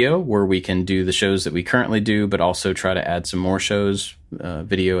podcast studio where we can do the shows that we currently do, but also try to add some more shows,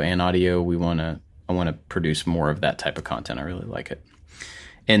 video and audio. I want to produce more of that type of content. I really like it.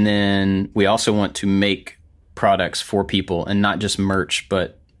 And then we also want to make products for people, and not just merch,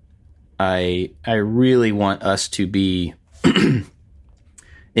 but I really want us to be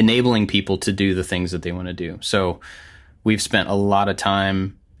enabling people to do the things that they want to do. So we've spent a lot of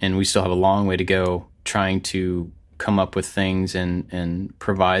time, and we still have a long way to go, trying to come up with things and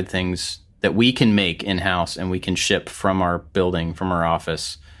provide things that we can make in-house and we can ship from our building, from our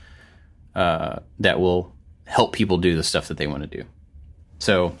office, that will help people do the stuff that they want to do.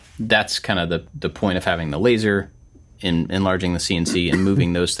 So that's kind of the point of having the laser, in enlarging the CNC and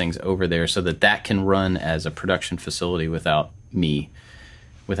moving those things over there so that can run as a production facility without being,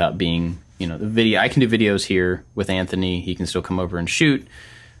 the video. I can do videos here with Anthony. He can still come over and shoot.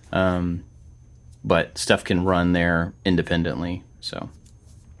 But stuff can run there independently. So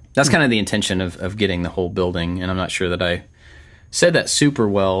that's kind of the intention of getting the whole building. And I'm not sure that I said that super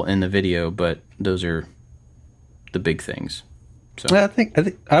well in the video, but those are the big things. So I think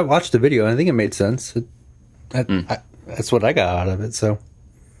I watched the video, and I think it made sense. That's what I got out of it. So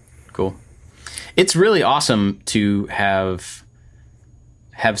cool. It's really awesome to have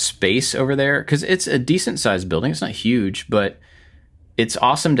space over there, because it's a decent sized building. It's not huge, but it's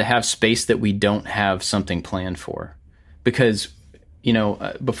awesome to have space that we don't have something planned for. Because,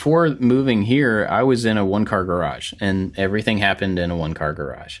 before moving here, I was in a 1-car garage, and everything happened in a 1-car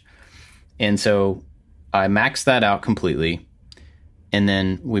garage. And so I maxed that out completely. And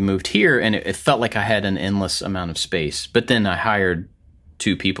then we moved here, and it felt like I had an endless amount of space. But then I hired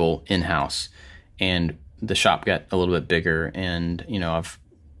 2 people in-house, and the shop got a little bit bigger. And, I've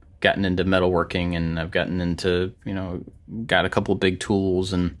gotten into metalworking, and I've gotten into, got a couple of big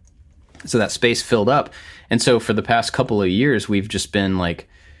tools. And so that space filled up. And so for the past couple of years, we've just been like,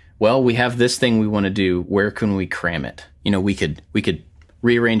 well, we have this thing we want to do. Where can we cram it? We could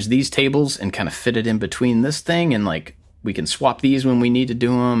rearrange these tables and kind of fit it in between this thing, and like we can swap these when we need to do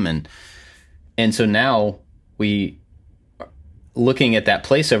them, and so now looking at that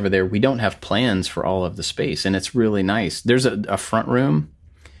place over there, we don't have plans for all of the space, and it's really nice. There's a front room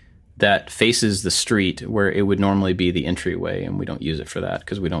that faces the street where it would normally be the entryway, and we don't use it for that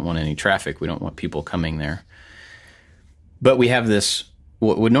because we don't want any traffic. We don't want people coming there. But we have this,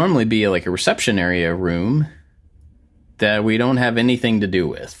 what would normally be like a reception area room that we don't have anything to do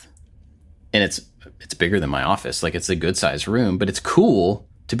with. And it's bigger than my office. Like, it's a good sized room, but it's cool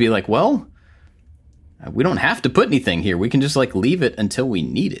to be like, well, we don't have to put anything here. We can just like leave it until we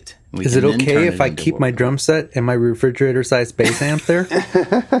need it. Is it okay if I keep my drum set and my refrigerator-sized bass amp there?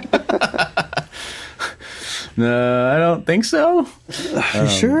 No, I don't think so. You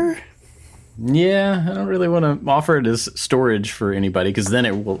sure? Yeah, I don't really want to offer it as storage for anybody because then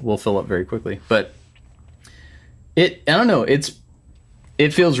it will fill up very quickly. But I don't know. It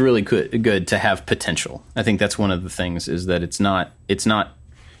feels really good to have potential. I think that's one of the things is that it's not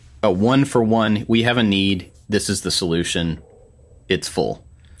a one for one. We have a need. This is the solution. It's full.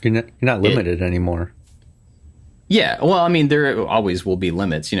 You're not limited anymore. Yeah. Well, I mean, there always will be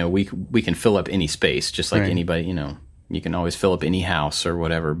limits. You know, we can fill up any space just like anybody, you know, you can always fill up any house or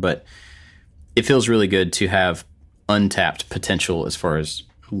whatever, but it feels really good to have untapped potential as far as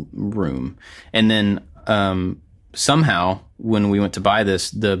room. And then, somehow when we went to buy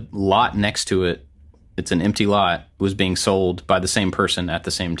this, the lot next to it, it's an empty lot, was being sold by the same person at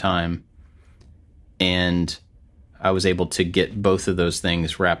the same time. And I was able to get both of those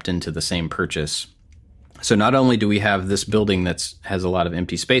things wrapped into the same purchase. So not only do we have this building that has a lot of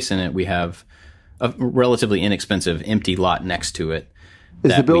empty space in it, we have a relatively inexpensive empty lot next to it.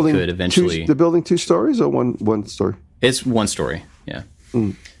 Is the building we could eventually, the building 2 stories or one story? It's 1 story. Yeah.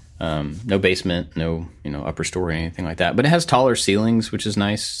 No basement, no upper story, anything like that. But it has taller ceilings, which is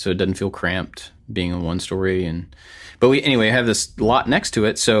nice, so it doesn't feel cramped being a 1 story. But we have this lot next to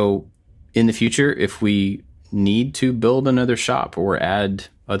it. So in the future, if we need to build another shop or add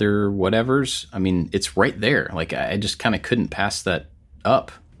other whatevers, I mean, it's right there. Like I just kind of couldn't pass that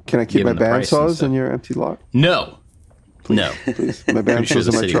up. Can I keep my bandsaws in your empty lot? No. No. Please. My bandsaws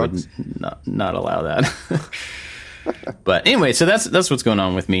in my trucks. Not allow that. But anyway, so that's what's going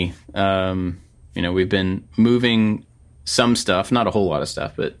on with me. We've been moving some stuff, not a whole lot of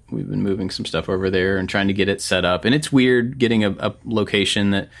stuff, but we've been moving some stuff over there and trying to get it set up. And it's weird getting a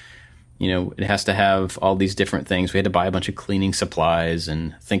location that, it has to have all these different things. We had to buy a bunch of cleaning supplies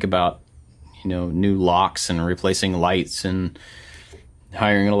and think about, new locks and replacing lights and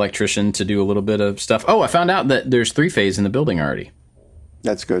hiring an electrician to do a little bit of stuff. Oh, I found out that there's 3-phase in the building already.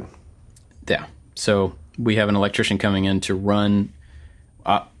 That's good. Yeah. So we have an electrician coming in to run.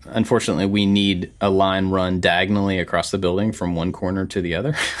 Unfortunately, we need a line run diagonally across the building from one corner to the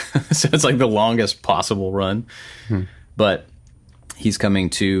other. So it's like the longest possible run. But he's coming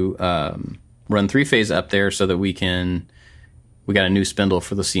to run 3-phase up there so that we got a new spindle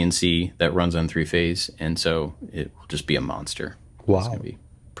for the CNC that runs on 3-phase. And so it will just be a monster. Wow. It's going to be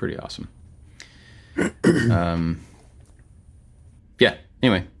pretty awesome. Yeah.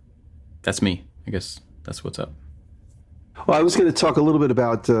 Anyway, that's me. I guess that's what's up. Well, I was going to talk a little bit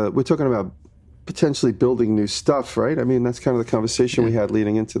about, we're talking about potentially building new stuff, right? I mean, that's kind of the conversation we had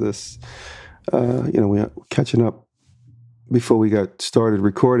leading into this. We were catching up before we got started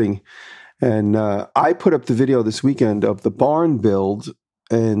recording. And I put up the video this weekend of the barn build,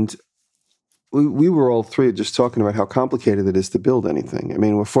 and we were all three just talking about how complicated it is to build anything. I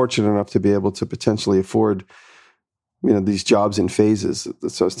mean, we're fortunate enough to be able to potentially afford these jobs in phases.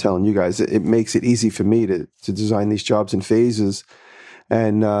 That's what I was telling you guys. It makes it easy for me to design these jobs in phases.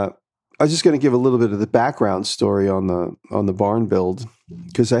 And I was just going to give a little bit of the background story on the barn build,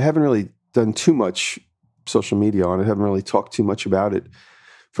 because I haven't really done too much social media on it. I haven't really talked too much about it.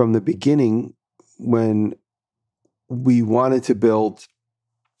 From the beginning, when we wanted to build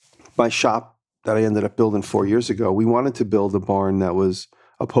my shop that I ended up building 4 years ago, we wanted to build a barn that was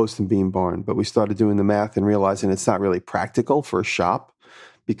a post and beam barn, but we started doing the math and realizing it's not really practical for a shop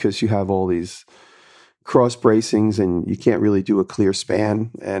because you have all these cross bracings and you can't really do a clear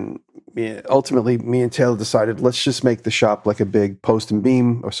span. And ultimately, me and Taylor decided, let's just make the shop like a big post and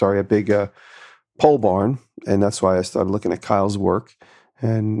beam, a big pole barn. And that's why I started looking at Kyle's work.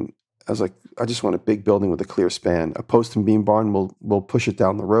 And I was like, I just want a big building with a clear span. A post and beam barn, we'll push it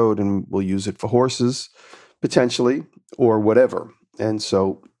down the road and we'll use it for horses, potentially, or whatever. And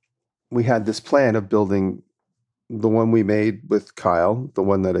so we had this plan of building the one we made with Kyle, the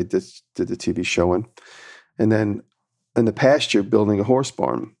one that I did the TV show in, and then in the pasture building a horse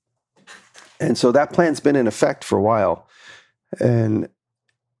barn. And so that plan's been in effect for a while. And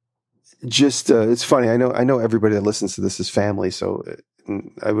it's funny. I know everybody that listens to this is family, so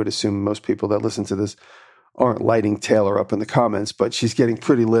I would assume most people that listen to this aren't lighting Taylor up in the comments, but she's getting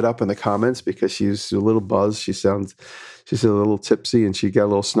pretty lit up in the comments because she's a little buzzed. She's a little tipsy, and she got a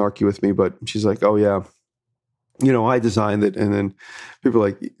little snarky with me, but she's like, "Oh yeah, I designed it." And then people are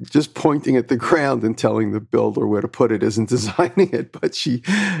like, just pointing at the ground and telling the builder where to put it isn't designing it. But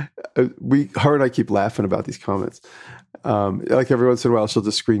her and I keep laughing about these comments. Like every once in a while, she'll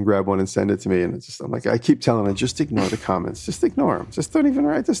just screen grab one and send it to me. And I'm like, I keep telling her, just ignore the comments. Just ignore them. Just don't even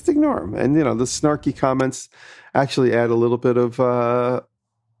write. Just ignore them. And, the snarky comments actually add a little bit of, a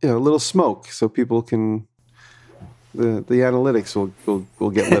little smoke so people can, the analytics will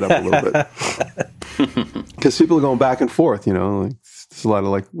get lit up a little bit. Because people are going back and forth, like, there's a lot of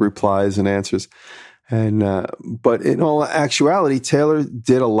like replies and answers. And, but in all actuality, Taylor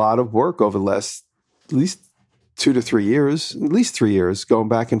did a lot of work over the last, at least 2 to 3 years, at least 3 years, going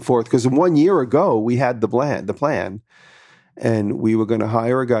back and forth. Because 1 year ago, we had the plan, and we were going to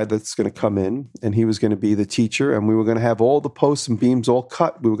hire a guy that's going to come in, and he was going to be the teacher, and we were going to have all the posts and beams all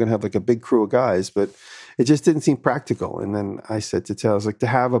cut. We were going to have like a big crew of guys, but it just didn't seem practical. And then I said to Taylor, I was like, to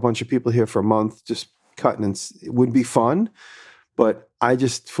have a bunch of people here for a month just cutting, and it would be fun, but I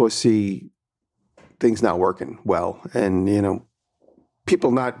just foresee things not working well, and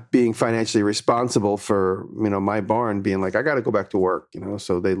people not being financially responsible for, my barn being like, I got to go back to work,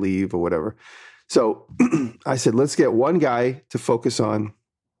 so they leave or whatever. So I said, let's get one guy to focus on.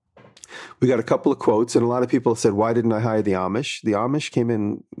 We got a couple of quotes, and a lot of people said, why didn't I hire the Amish? The Amish came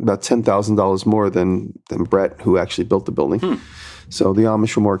in about $10,000 more than Brett, who actually built the building. So the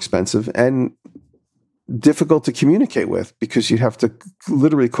Amish were more expensive and difficult to communicate with, because you'd have to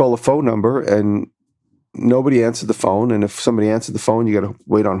literally call a phone number and nobody answered the phone, and if somebody answered the phone, you got to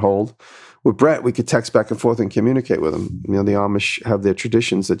wait on hold. With Brett, we could text back and forth and communicate with him. The Amish have their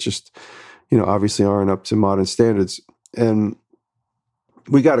traditions that just, obviously aren't up to modern standards. And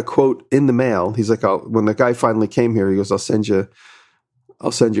we got a quote in the mail. He's like, when the guy finally came here, he goes, I'll send you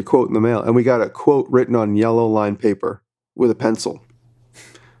a quote in the mail. And we got a quote written on yellow line paper with a pencil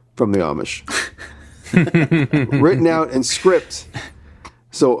from the Amish, written out in script.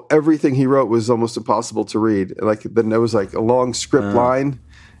 So everything he wrote was almost impossible to read. Like, then there was like a long script line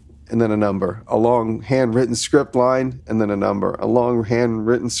and then a number, a long handwritten script line and then a number, a long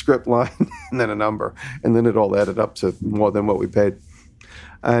handwritten script line and then a number. And then it all added up to more than what we paid.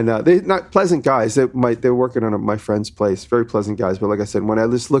 And they're not pleasant guys. They're working on my friend's place. Very pleasant guys. But like I said, when I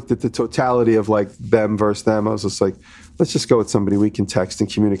just looked at the totality of like them versus them, I was just like, let's just go with somebody we can text and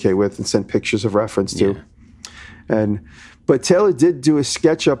communicate with and send pictures of reference to. Yeah. But Taylor did do a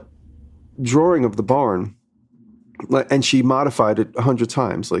SketchUp drawing of the barn, and she modified it 100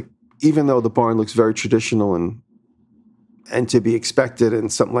 times. Like, even though the barn looks very traditional and to be expected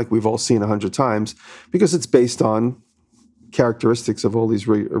and something like we've all seen 100 times, because it's based on characteristics of all these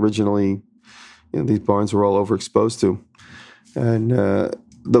originally, these barns were all overexposed to. And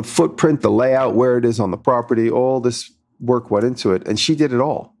the footprint, the layout, where it is on the property, all this work went into it. And she did it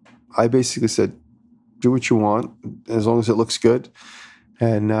all. I basically said, do what you want, as long as it looks good.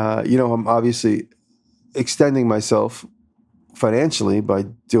 And, I'm obviously extending myself financially by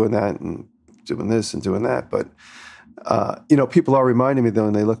doing that and doing this and doing that. But, people are reminding me, though,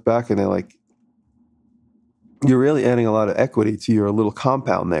 and they look back and they're like, you're really adding a lot of equity to your little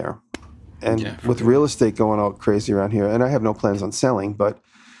compound there. And with real estate going all crazy around here, and I have no plans on selling, but,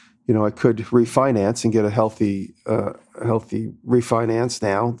 I could refinance and get a healthy refinance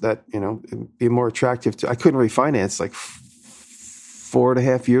now that, it'd be more attractive to. I couldn't refinance like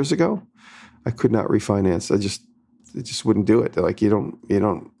 4.5 years ago. I could not refinance. It just wouldn't do it. Like, you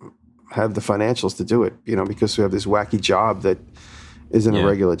don't have the financials to do it, because we have this wacky job that isn't a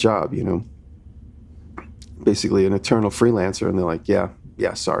regular job, basically an eternal freelancer. And they're like, yeah,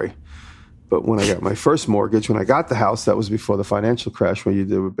 sorry. But when I got my first mortgage, when I got the house, that was before the financial crash, where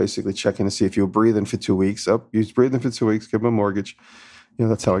they were basically checking to see if you were breathing for 2 weeks. You was breathing for 2 weeks, give them a mortgage.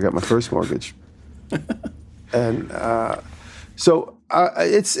 That's how I got my first mortgage. And so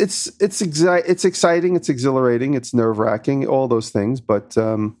it's exciting, it's exhilarating, it's nerve-wracking, all those things. But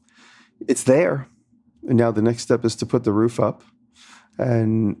it's there. And now the next step is to put the roof up.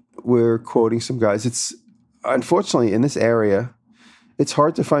 And we're quoting some guys. It's unfortunately in this area, it's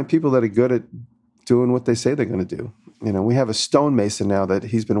hard to find people that are good at doing what they say they're going to do. We have a stonemason now that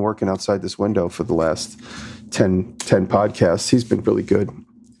he's been working outside this window for the last 10 podcasts. He's been really good,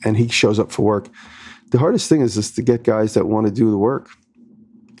 and he shows up for work. The hardest thing is just to get guys that want to do the work.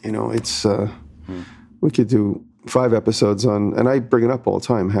 It's we could do 5 episodes on, and I bring it up all the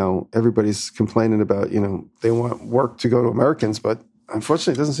time, how everybody's complaining about, they want work to go to Americans, but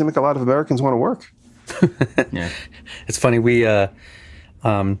unfortunately, it doesn't seem like a lot of Americans want to work. Yeah. It's funny. I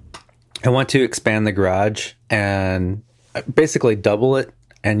want to expand the garage and basically double it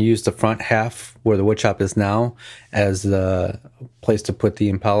and use the front half where the wood shop is now as the place to put the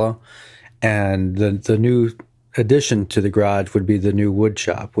Impala. And the new addition to the garage would be the new wood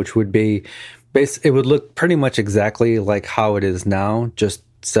shop, which would be it would look pretty much exactly like how it is now, just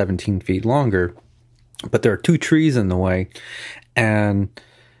 17 feet longer. But there are 2 trees in the way. And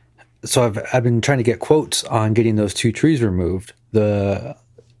so I've been trying to get quotes on getting those 2 trees removed. The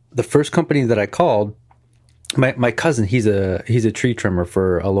first company that I called, my cousin, he's a tree trimmer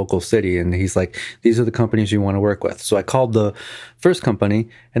for a local city, and he's like, these are the companies you want to work with. So I called the first company,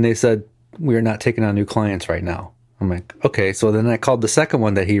 and they said, we are not taking on new clients right now. I'm like, okay. So then I called the second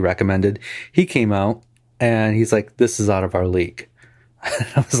one that he recommended. He came out, and he's like, this is out of our league.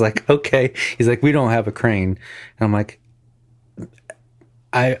 I was like, okay. He's like, we don't have a crane. And I'm like,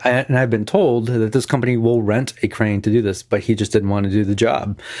 I've been told that this company will rent a crane to do this, but he just didn't want to do the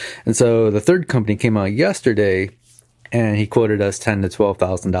job. And so the third company came out yesterday, and he quoted us $10,000 to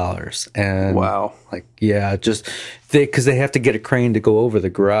 $12,000. And wow, like, yeah, just because they have to get a crane to go over the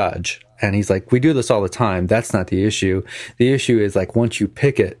garage. And he's like, we do this all the time. That's not the issue. The issue is like once you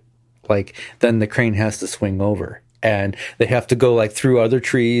pick it, like then the crane has to swing over, and they have to go like through other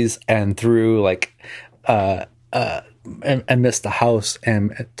trees and through like and miss the house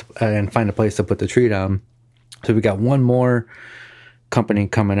and find a place to put the tree down. So we got one more company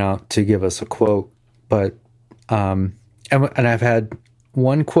coming out to give us a quote, but and I've had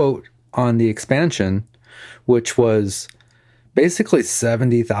one quote on the expansion, which was basically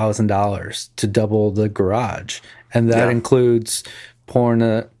 $70,000 to double the garage, and that includes pouring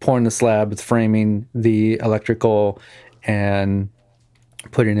the slab, the framing, the electrical, and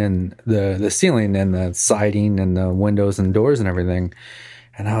putting in the ceiling and the siding and the windows and doors and everything.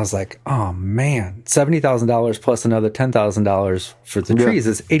 And I was like, oh man, $70,000 plus another $10,000 for the trees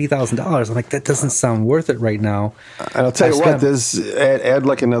is $80,000. I'm like, that doesn't sound worth it right now. And I'll tell you what, there's add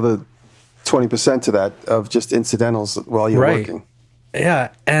like another 20% to that of just incidentals while you're working.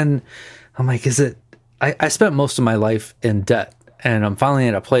 Yeah. And I'm like, I spent most of my life in debt, and I'm finally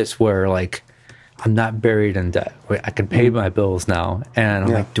at a place where like I'm not buried in debt. I can pay my bills now. And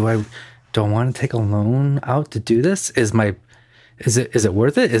I'm like, do I want to take a loan out to do this? Is it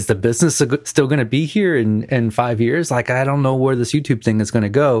worth it? Is the business still going to be here in 5 years? Like, I don't know where this YouTube thing is going to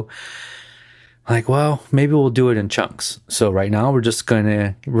go. Like, well, maybe we'll do it in chunks. So right now we're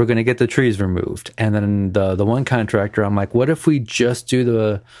going to get the trees removed. And then the one contractor, I'm like, what if we just do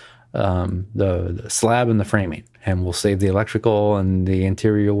the slab and the framing, and we'll save the electrical and the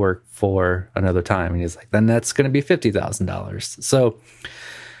interior work for another time? And he's like, then that's going to be $50,000. So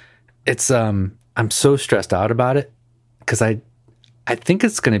it's, I'm so stressed out about it because I think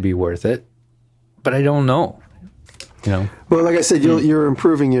it's going to be worth it, but I don't know, Well, like I said, you're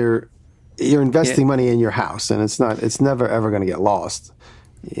improving you're investing money in your house, and it's never ever going to get lost.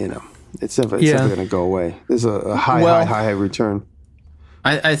 It's never going to go away. There's a high return.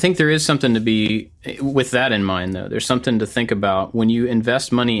 I think there is something to be with that in mind, though. There's something to think about when you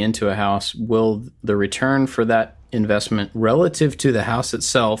invest money into a house. Will the return for that investment relative to the house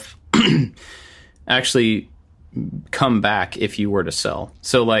itself actually come back if you were to sell?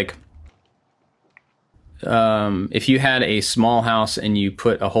 So like, if you had a small house and you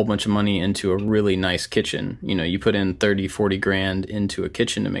put a whole bunch of money into a really nice kitchen, you put in 30, 40 grand into a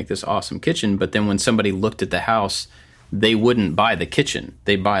kitchen to make this awesome kitchen. But then when somebody looked at the house, they wouldn't buy the kitchen.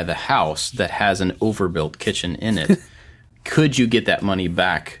 They buy the house that has an overbuilt kitchen in it. Could you get that money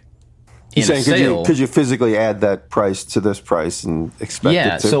back in a sale? Could you physically add that price to this price and expect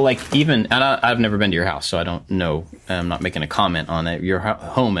it to? So like and I've never been to your house, so I don't know. I'm not making a comment on your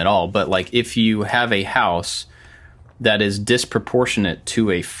home at all. But like if you have a house that is disproportionate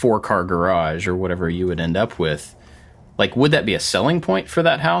to a 4-car garage or whatever you would end up with, like, would that be a selling point for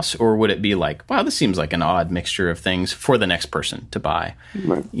that house, or would it be like, wow, this seems like an odd mixture of things for the next person to buy?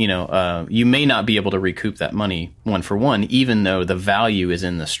 Right. You may not be able to recoup that money one for one, even though the value is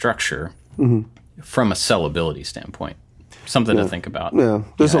in the structure from a sellability standpoint. Something to think about. Yeah,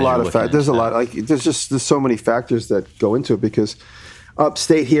 there's a lot of factors. There's so many factors that go into it, because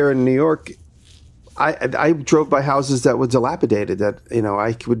upstate here in New York, I drove by houses that were dilapidated that,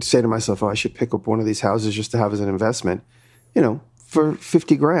 I would say to myself, I should pick up one of these houses just to have as an investment, for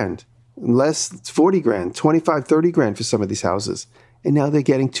 50 grand, less 40 grand, 25, 30 grand for some of these houses. And now they're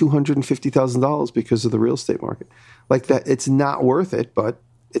getting $250,000 because of the real estate market. Like that, it's not worth it, but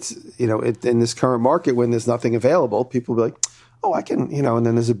it's, in this current market when there's nothing available, people will be like, I can, and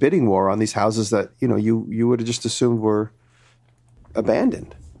then there's a bidding war on these houses that, you would have just assumed were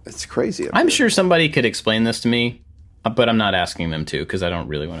abandoned. It's crazy. I'm sure somebody could explain this to me, but I'm not asking them to because I don't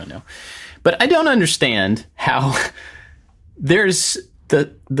really want to know. But I don't understand how there's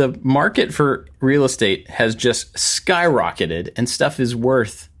the market for real estate has just skyrocketed and stuff is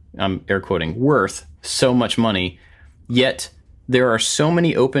worth, I'm air quoting, worth so much money, yet there are so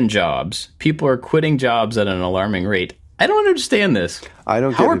many open jobs. People are quitting jobs at an alarming rate. I don't understand this. I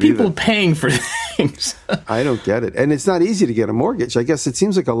don't get it. How are people either. paying for things? I don't get it. And it's not easy to get a mortgage. I guess it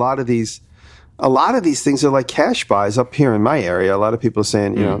seems like a lot of these things are like cash buys up here in my area. A lot of people are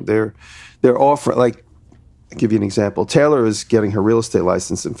saying, you know, they're offering, like, I'll give you an example. Taylor is getting her real estate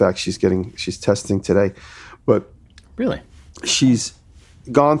license. In fact, she's testing today. But Really? she's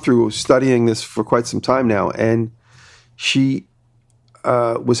gone through studying this for quite some time now, and she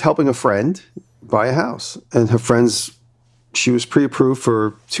was helping a friend buy a house, and she was pre-approved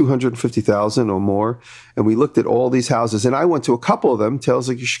for $250,000 or more, and we looked at all these houses, and I went to a couple of them. Taylor's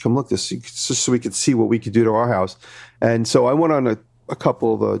like, you should come look this, just so we could see what we could do to our house. And so I went on a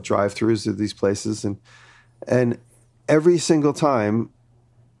couple of the drive-throughs of these places, and every single time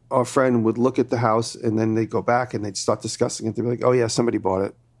our friend would look at the house, and then they'd go back and they'd start discussing it. They'd be like, oh yeah, somebody bought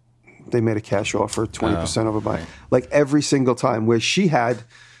it. They made a cash offer, 20% over buy. Right. Like every single time, where she had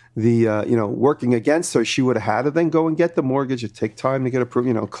the, working against her, she would have had to then go and get the mortgage. It'd take time to get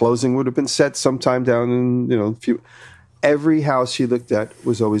approved. Closing would have been set sometime down in, every house she looked at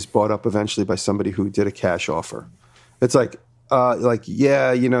was always bought up eventually by somebody who did a cash offer. It's like,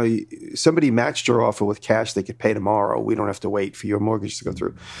 somebody matched your offer with cash they could pay tomorrow. We don't have to wait for your mortgage to go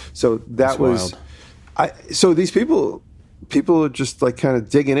through. So that's wild. So these people are just like kind of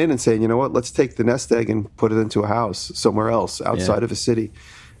digging in and saying, you know what, let's take the nest egg and put it into a house somewhere else outside of a city.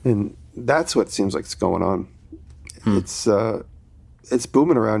 And that's what seems like it's going on. It's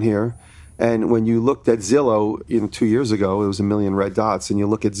booming around here. And when you looked at Zillow, 2 years ago, it was 1 million red dots. And you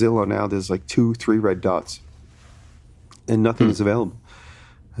look at Zillow now, there's like 2-3 red dots. And nothing is available.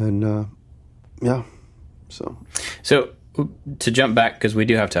 And so to jump back, because we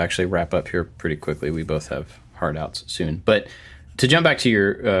do have to actually wrap up here pretty quickly. We both have hard outs soon. But to jump back to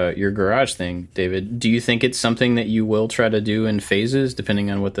your garage thing, David, do you think it's something that you will try to do in phases,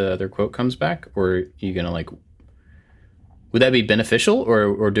 depending on what the other quote comes back? Or are you going to would that be beneficial,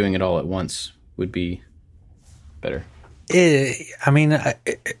 or doing it all at once would be better?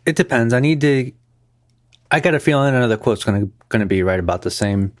 It depends. I got a feeling another quote's going to be right about the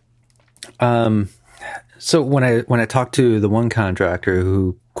same. So when I talked to the one contractor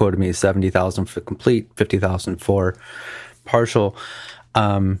who quoted me $70,000 for complete, $50,000 for partial,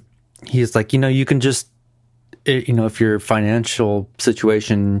 he's like, you can just, if your financial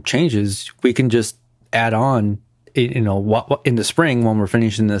situation changes, we can just add on, in the spring when we're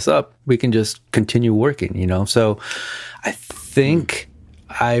finishing this up, we can just continue working, So I think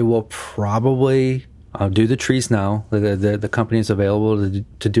I will probably, I'll do the trees now. The company is available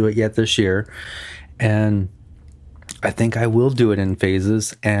to do it yet this year. And I think I will do it in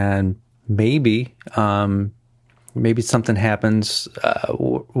phases, and maybe something happens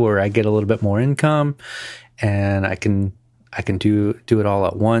where I get a little bit more income, and I can do it all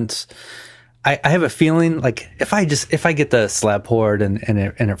at once. I have a feeling like if I get the slab poured and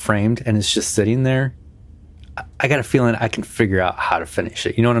it framed and it's just sitting there, I got a feeling I can figure out how to finish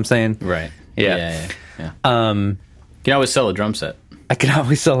it. You know what I'm saying? Right. Yeah. You can always sell a drum set. I can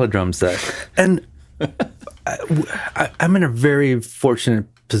always sell a drum set. And I'm in a very fortunate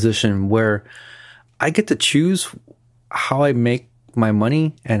position where I get to choose how I make my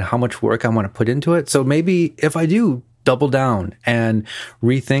money and how much work I want to put into it. So maybe if I do double down and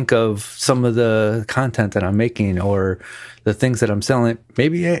rethink of some of the content that I'm making or the things that I'm selling,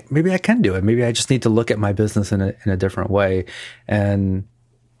 maybe I can do it. Maybe I just need to look at my business in a different way. And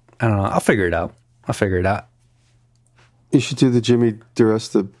I don't know. I'll figure it out. You should do the Jimmy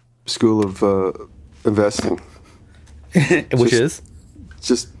DiResta School of Investing. Which is?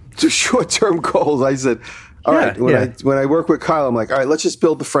 Just short-term goals. I said, all right, when I work with Kyle, I'm like, all right, let's just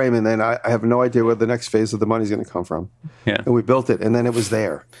build the frame, and then I have no idea where the next phase of the money is going to come from. Yeah. And we built it, and then it was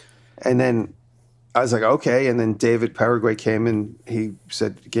there. And then I was like, okay. And then David Paraguay came and he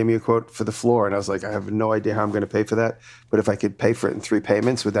gave me a quote for the floor. And I was like, I have no idea how I'm going to pay for that. But if I could pay for it in 3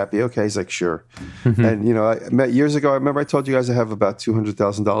 payments, would that be okay? He's like, sure. Mm-hmm. And, I met years ago, I remember I told you guys I have about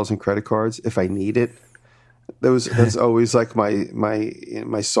 $200,000 in credit cards if I need it. That's always like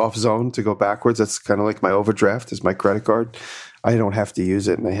my soft zone to go backwards. That's kind of like my overdraft is my credit card. I don't have to use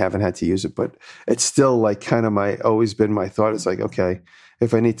it, and I haven't had to use it, but it's still like kind of always been my thought. It's like, okay.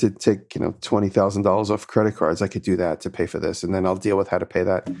 if I need to take, $20,000 off credit cards, I could do that to pay for this, and then I'll deal with how to pay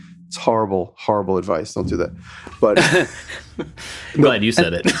that. It's horrible, horrible advice. Don't do that. But Glad you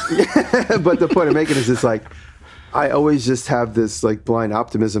said it. but the point I'm making is, it's like I always just have this like blind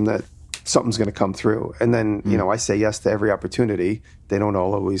optimism that something's going to come through, and then I say yes to every opportunity. They don't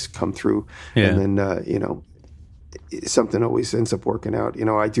all always come through, and then something always ends up working out.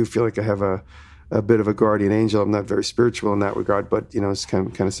 I do feel like I have a bit of a guardian angel. I'm not very spiritual in that regard, but it's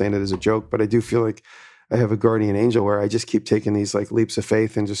kind of saying it as a joke. But I do feel like I have a guardian angel where I just keep taking these like leaps of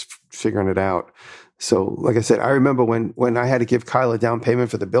faith and just figuring it out. So, like I said, I remember when I had to give Kyle a down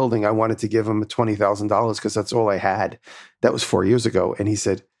payment for the building, I wanted to give him $20,000 because that's all I had. That was 4 years ago, and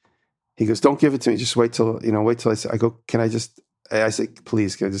he goes, "Don't give it to me. Just wait till I say." I go, "Can I just?" I say,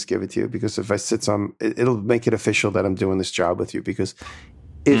 "Please, can I just give it to you? Because if I sit some, it'll make it official that I'm doing this job with you. Because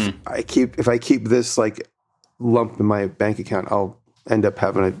if I keep this like lump in my bank account, I'll end up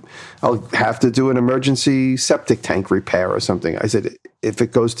I'll have to do an emergency septic tank repair or something." I said, "If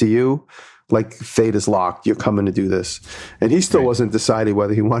it goes to you, like fate is locked. You're coming to do this." And he still wasn't deciding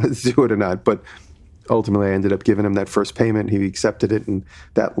whether he wanted to do it or not. But ultimately, I ended up giving him that first payment. He accepted it, and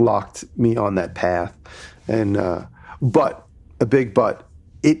that locked me on that path. And but a big but,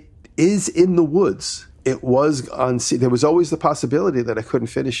 it is in the woods. It was there was always the possibility that I couldn't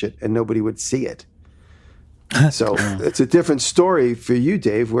finish it and nobody would see it. So it's a different story for you,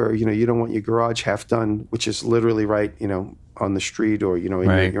 Dave, where you don't want your garage half done, which is literally right, on the street, or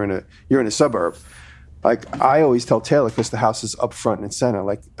you're in a suburb. Like I always tell Taylor, because the house is up front and center,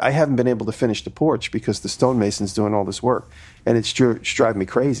 like I haven't been able to finish the porch because the stonemason's doing all this work, and it's driving me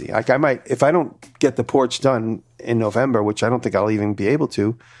crazy. Like I might, if I don't get the porch done in November, which I don't think I'll even be able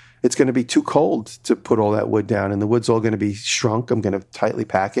to, it's going to be too cold to put all that wood down, and the wood's all going to be shrunk. I'm going to tightly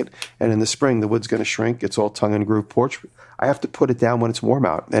pack it, and in the spring the wood's going to shrink. It's all tongue and groove porch. I have to put it down when it's warm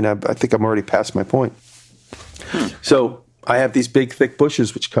out, and I think I'm already past my point. So I have these big, thick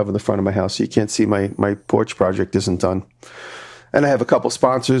bushes which cover the front of my house, so you can't see my porch project isn't done. And I have a couple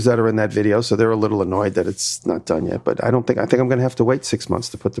sponsors that are in that video, so they're a little annoyed that it's not done yet. But I think I'm going to have to wait 6 months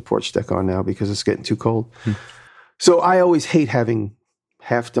to put the porch deck on now because it's getting too cold. So I always hate having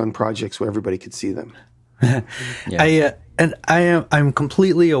half-done projects where everybody could see them. I'm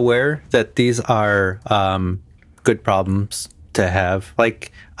completely aware that these are good problems to have.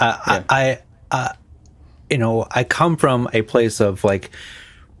 Like I come from a place of like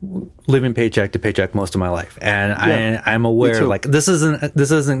living paycheck to paycheck most of my life, and I'm aware like this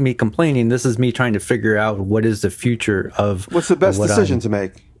isn't me complaining. This is me trying to figure out what is the future of what's the best decision to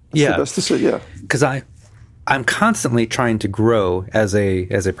make. The best decision, because I'm constantly trying to grow as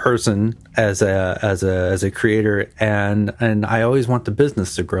a person, as a creator, and I always want the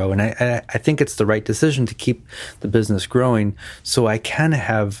business to grow, and I think it's the right decision to keep the business growing, so I can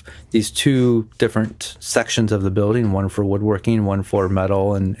have these two different sections of the building, one for woodworking, one for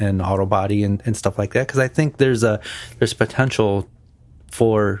metal and auto body and stuff like that, because I think there's potential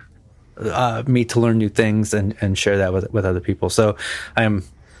for me to learn new things and share that with other people. So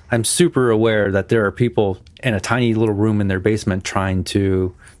I'm super aware that there are people in a tiny little room in their basement trying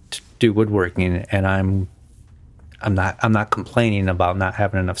to do woodworking, and I'm not complaining about not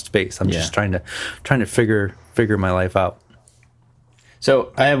having enough space. I'm just trying to figure my life out.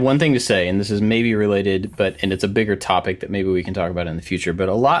 So I have one thing to say, and this is maybe related, and it's a bigger topic that maybe we can talk about in the future. But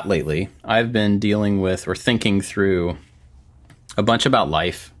a lot lately, I've been dealing with or thinking through a bunch about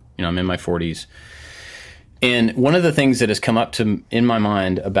life. I'm in my 40s. And one of the things that has come up in my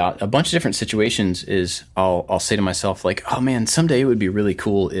mind about a bunch of different situations is I'll say to myself, like, oh man, someday it would be really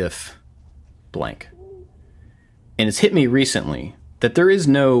cool if blank. And it's hit me recently that there is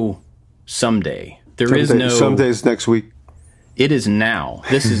no someday. Someday's next week. It is now.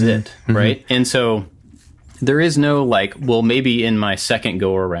 This is it, right? And so there is no like, well, maybe in my second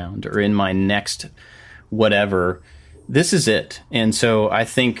go around or in my next whatever. This is it. And so I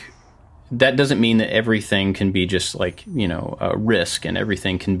think that doesn't mean that everything can be just like, a risk and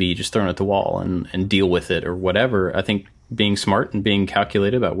everything can be just thrown at the wall and deal with it or whatever. I think being smart and being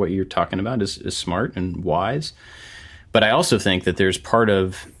calculated about what you're talking about is smart and wise. But I also think that there's part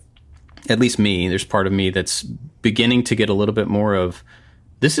of, at least me, there's part of me that's beginning to get a little bit more of,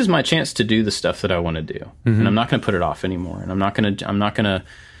 this is my chance to do the stuff that I want to do. And I'm not going to put it off anymore. And I'm not going to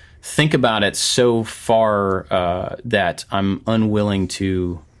think about it so far that I'm unwilling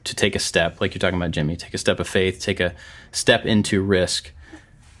to take a step, like you're talking about, Jimmy, take a step of faith, take a step into risk.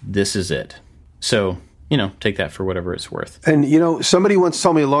 This is it. So, take that for whatever it's worth. And, somebody once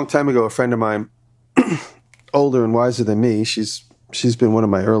told me a long time ago, a friend of mine, older and wiser than me, she's been one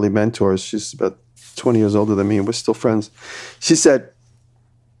of my early mentors. She's about 20 years older than me, and we're still friends. She said,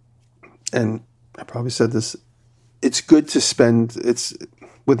 and I probably said this, it's good to spend, it's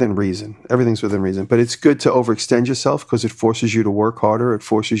within reason. Everything's within reason, but it's good to overextend yourself because it forces you to work harder. It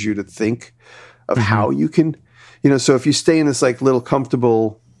forces you to think of how you can, so if you stay in this like little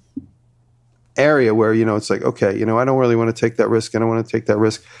comfortable area where, it's like, okay, I don't really want to take that risk. I don't want to take that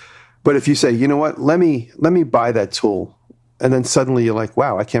risk. But if you say, you know what, let me buy that tool. And then suddenly you're like,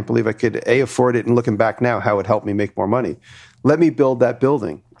 wow, I can't believe I could afford it. And looking back now, how it helped me make more money. Let me build that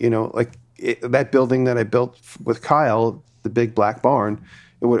building, that building that I built with Kyle, the big black barn,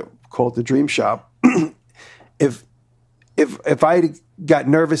 it would call it the Dream Shop. If I got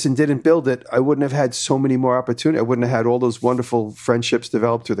nervous and didn't build it, I wouldn't have had so many more opportunities. I wouldn't have had all those wonderful friendships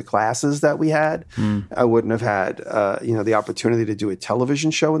developed through the classes that we had. I wouldn't have had, the opportunity to do a television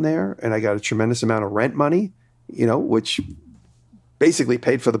show in there. And I got a tremendous amount of rent money, which basically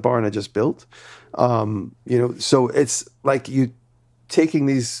paid for the barn I just built. So it's like you taking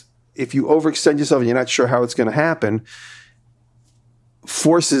these, if you overextend yourself and you're not sure how it's going to happen,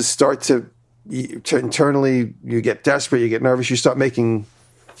 forces start to internally, you get desperate, you get nervous, you start working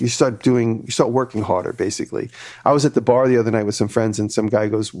harder, basically. I was at the bar the other night with some friends and some guy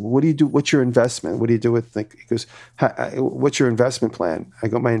goes, what do you do? What's your investment? What do you do with, he goes, what's your investment plan? I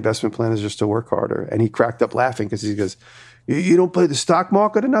go, my investment plan is just to work harder. And he cracked up laughing because he goes, you don't play the stock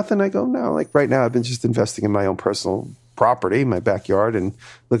market or nothing? I go, no, like right now I've been just investing in my own personal property, my backyard, and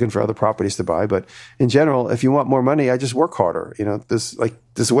looking for other properties to buy. But in general, if you want more money, I just work harder. There's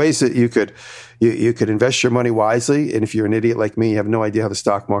ways that you could invest your money wisely. And if you're an idiot like me, you have no idea how the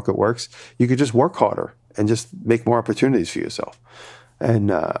stock market works, you could just work harder and just make more opportunities for yourself.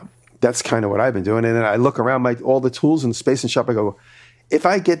 And that's kind of what I've been doing. And then I look around all the tools in the Space and Shop. I go, if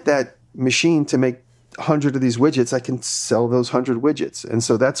I get that machine to make 100 of these widgets, I can sell those 100 widgets. And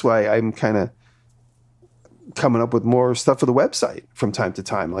so that's why I'm kind of coming up with more stuff for the website from time to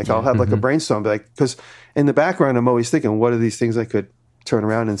time. Like I'll have like a brainstorm, because in the background, I'm always thinking, what are these things I could turn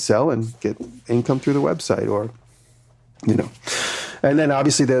around and sell and get income through the website, or, and then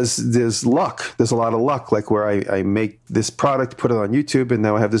obviously there's luck. There's a lot of luck, like where I make this product, put it on YouTube, and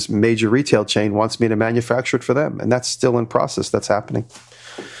now I have this major retail chain wants me to manufacture it for them. And that's still in process. That's happening.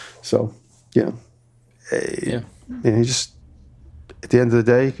 So, you just, at the end of the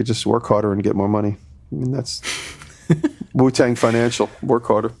day, you could just work harder and get more money. I mean, that's Wu-Tang Financial. Work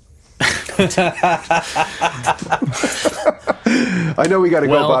harder. I know we got to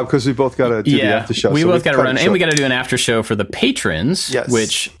go, Bob, because we both got to do the after show. We both got to run, and we got to do an after show for the patrons, yes,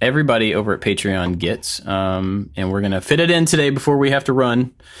 which everybody over at Patreon gets. And we're going to fit it in today before we have to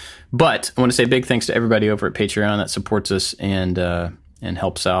run. But I want to say big thanks to everybody over at Patreon that supports us and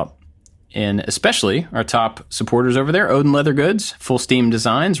helps out. And especially our top supporters over there: Odin Leather Goods, Full Steam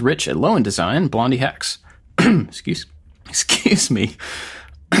Designs, Rich at Lowen Design, Blondie Hacks. Excuse me.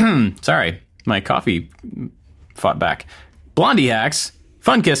 Sorry, my coffee fought back. Blondie Hacks,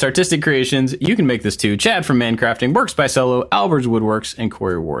 Funkiss Artistic Creations, You Can Make This Too, Chad from Mancrafting, Works by Solo, Alvarez Woodworks, and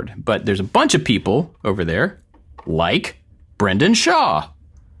Corey Ward. But there's a bunch of people over there, like Brendan Shaw.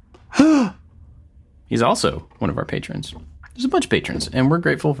 He's also one of our patrons. There's a bunch of patrons, and we're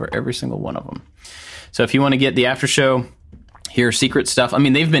grateful for every single one of them. So if you want to get the after show, hear secret stuff. I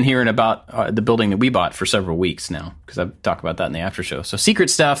mean, they've been hearing about the building that we bought for several weeks now, because I've talked about that in the after show. So secret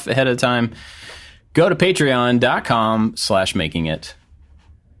stuff ahead of time. Go to patreon.com/makingit.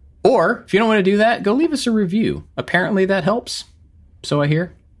 Or if you don't want to do that, go leave us a review. Apparently that helps. So I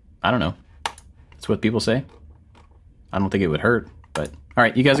hear. I don't know. That's what people say. I don't think it would hurt. But all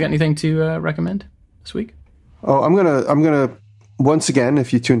right, you guys got anything to recommend this week? Oh, I'm gonna once again,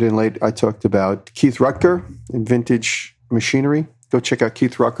 if you tuned in late, I talked about Keith Rutger in Vintage Machinery. Go check out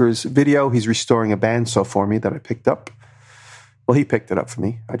Keith Rutger's video. He's restoring a bandsaw for me that I picked up. Well, he picked it up for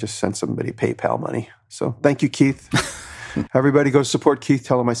me. I just sent somebody PayPal money. So thank you, Keith. Everybody go support Keith.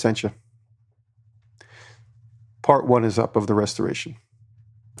 Tell him I sent you. Part 1 is up of the restoration.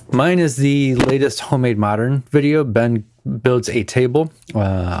 Mine is the latest Homemade Modern video. Ben builds a table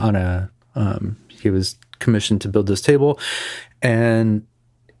on a... he was commissioned to build this table, and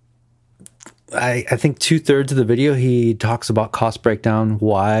I think 2/3 of the video he talks about cost breakdown,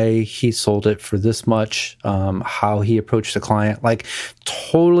 why he sold it for this much, how he approached the client, like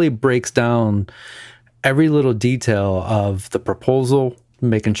totally breaks down every little detail of the proposal,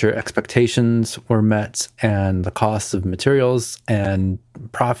 making sure expectations were met and the cost of materials and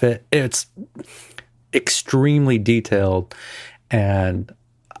profit. It's extremely detailed, and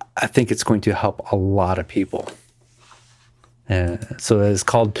I think it's going to help a lot of people. So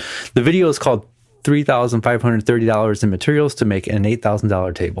the video is called $3,530 in materials to make an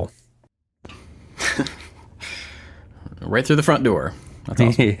 $8,000 table. Right through the front door. That's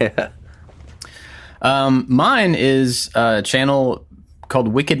awesome. Yeah. Mine is a channel called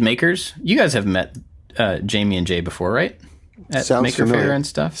Wicked Makers. You guys have met Jamie and Jay before, right? At Sounds Maker familiar. Fair and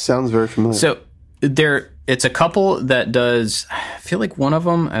stuff. Sounds very familiar. So it's a couple that does. I feel like one of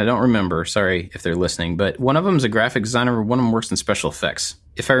them. I don't remember. Sorry if they're listening, but one of them is a graphic designer. One of them works in special effects,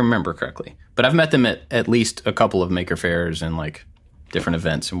 if I remember correctly. But I've met them at least a couple of Maker Fairs and like different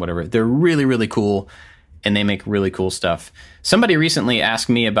events and whatever. They're really, really cool, and they make really cool stuff. Somebody recently asked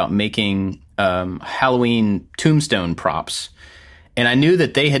me about making Halloween tombstone props. And I knew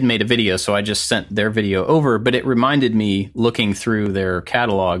that they had made a video, so I just sent their video over. But it reminded me, looking through their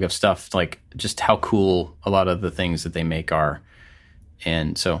catalog of stuff, like just how cool a lot of the things that they make are.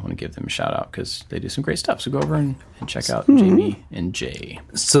 And so I want to give them a shout out because they do some great stuff. So go over and check out Jamie and Jay.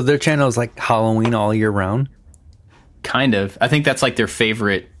 So their channel is like Halloween all year round? Kind of. I think that's like their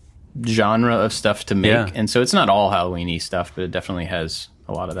favorite genre of stuff to make. Yeah. And so it's not all Halloween-y stuff, but it definitely has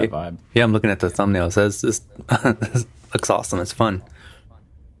a lot of that vibe. Yeah, I'm looking at the thumbnail. It says this looks awesome. It's fun.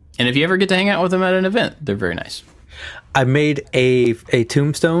 And if you ever get to hang out with them at an event, they're very nice. I made a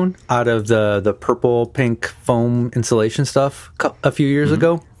tombstone out of the purple pink foam insulation stuff a few years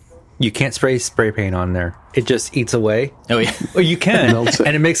ago. You can't spray paint on there. It just eats away. Oh, yeah. Well, you can,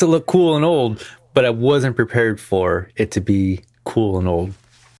 and it makes it look cool and old, but I wasn't prepared for it to be cool and old.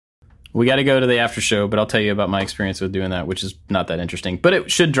 We got to go to the after show, but I'll tell you about my experience with doing that, which is not that interesting. But it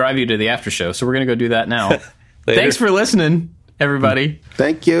should drive you to the after show, so we're going to go do that now. Thanks for listening, everybody.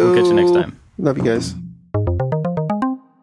 Thank you. We'll catch you next time. Love you guys.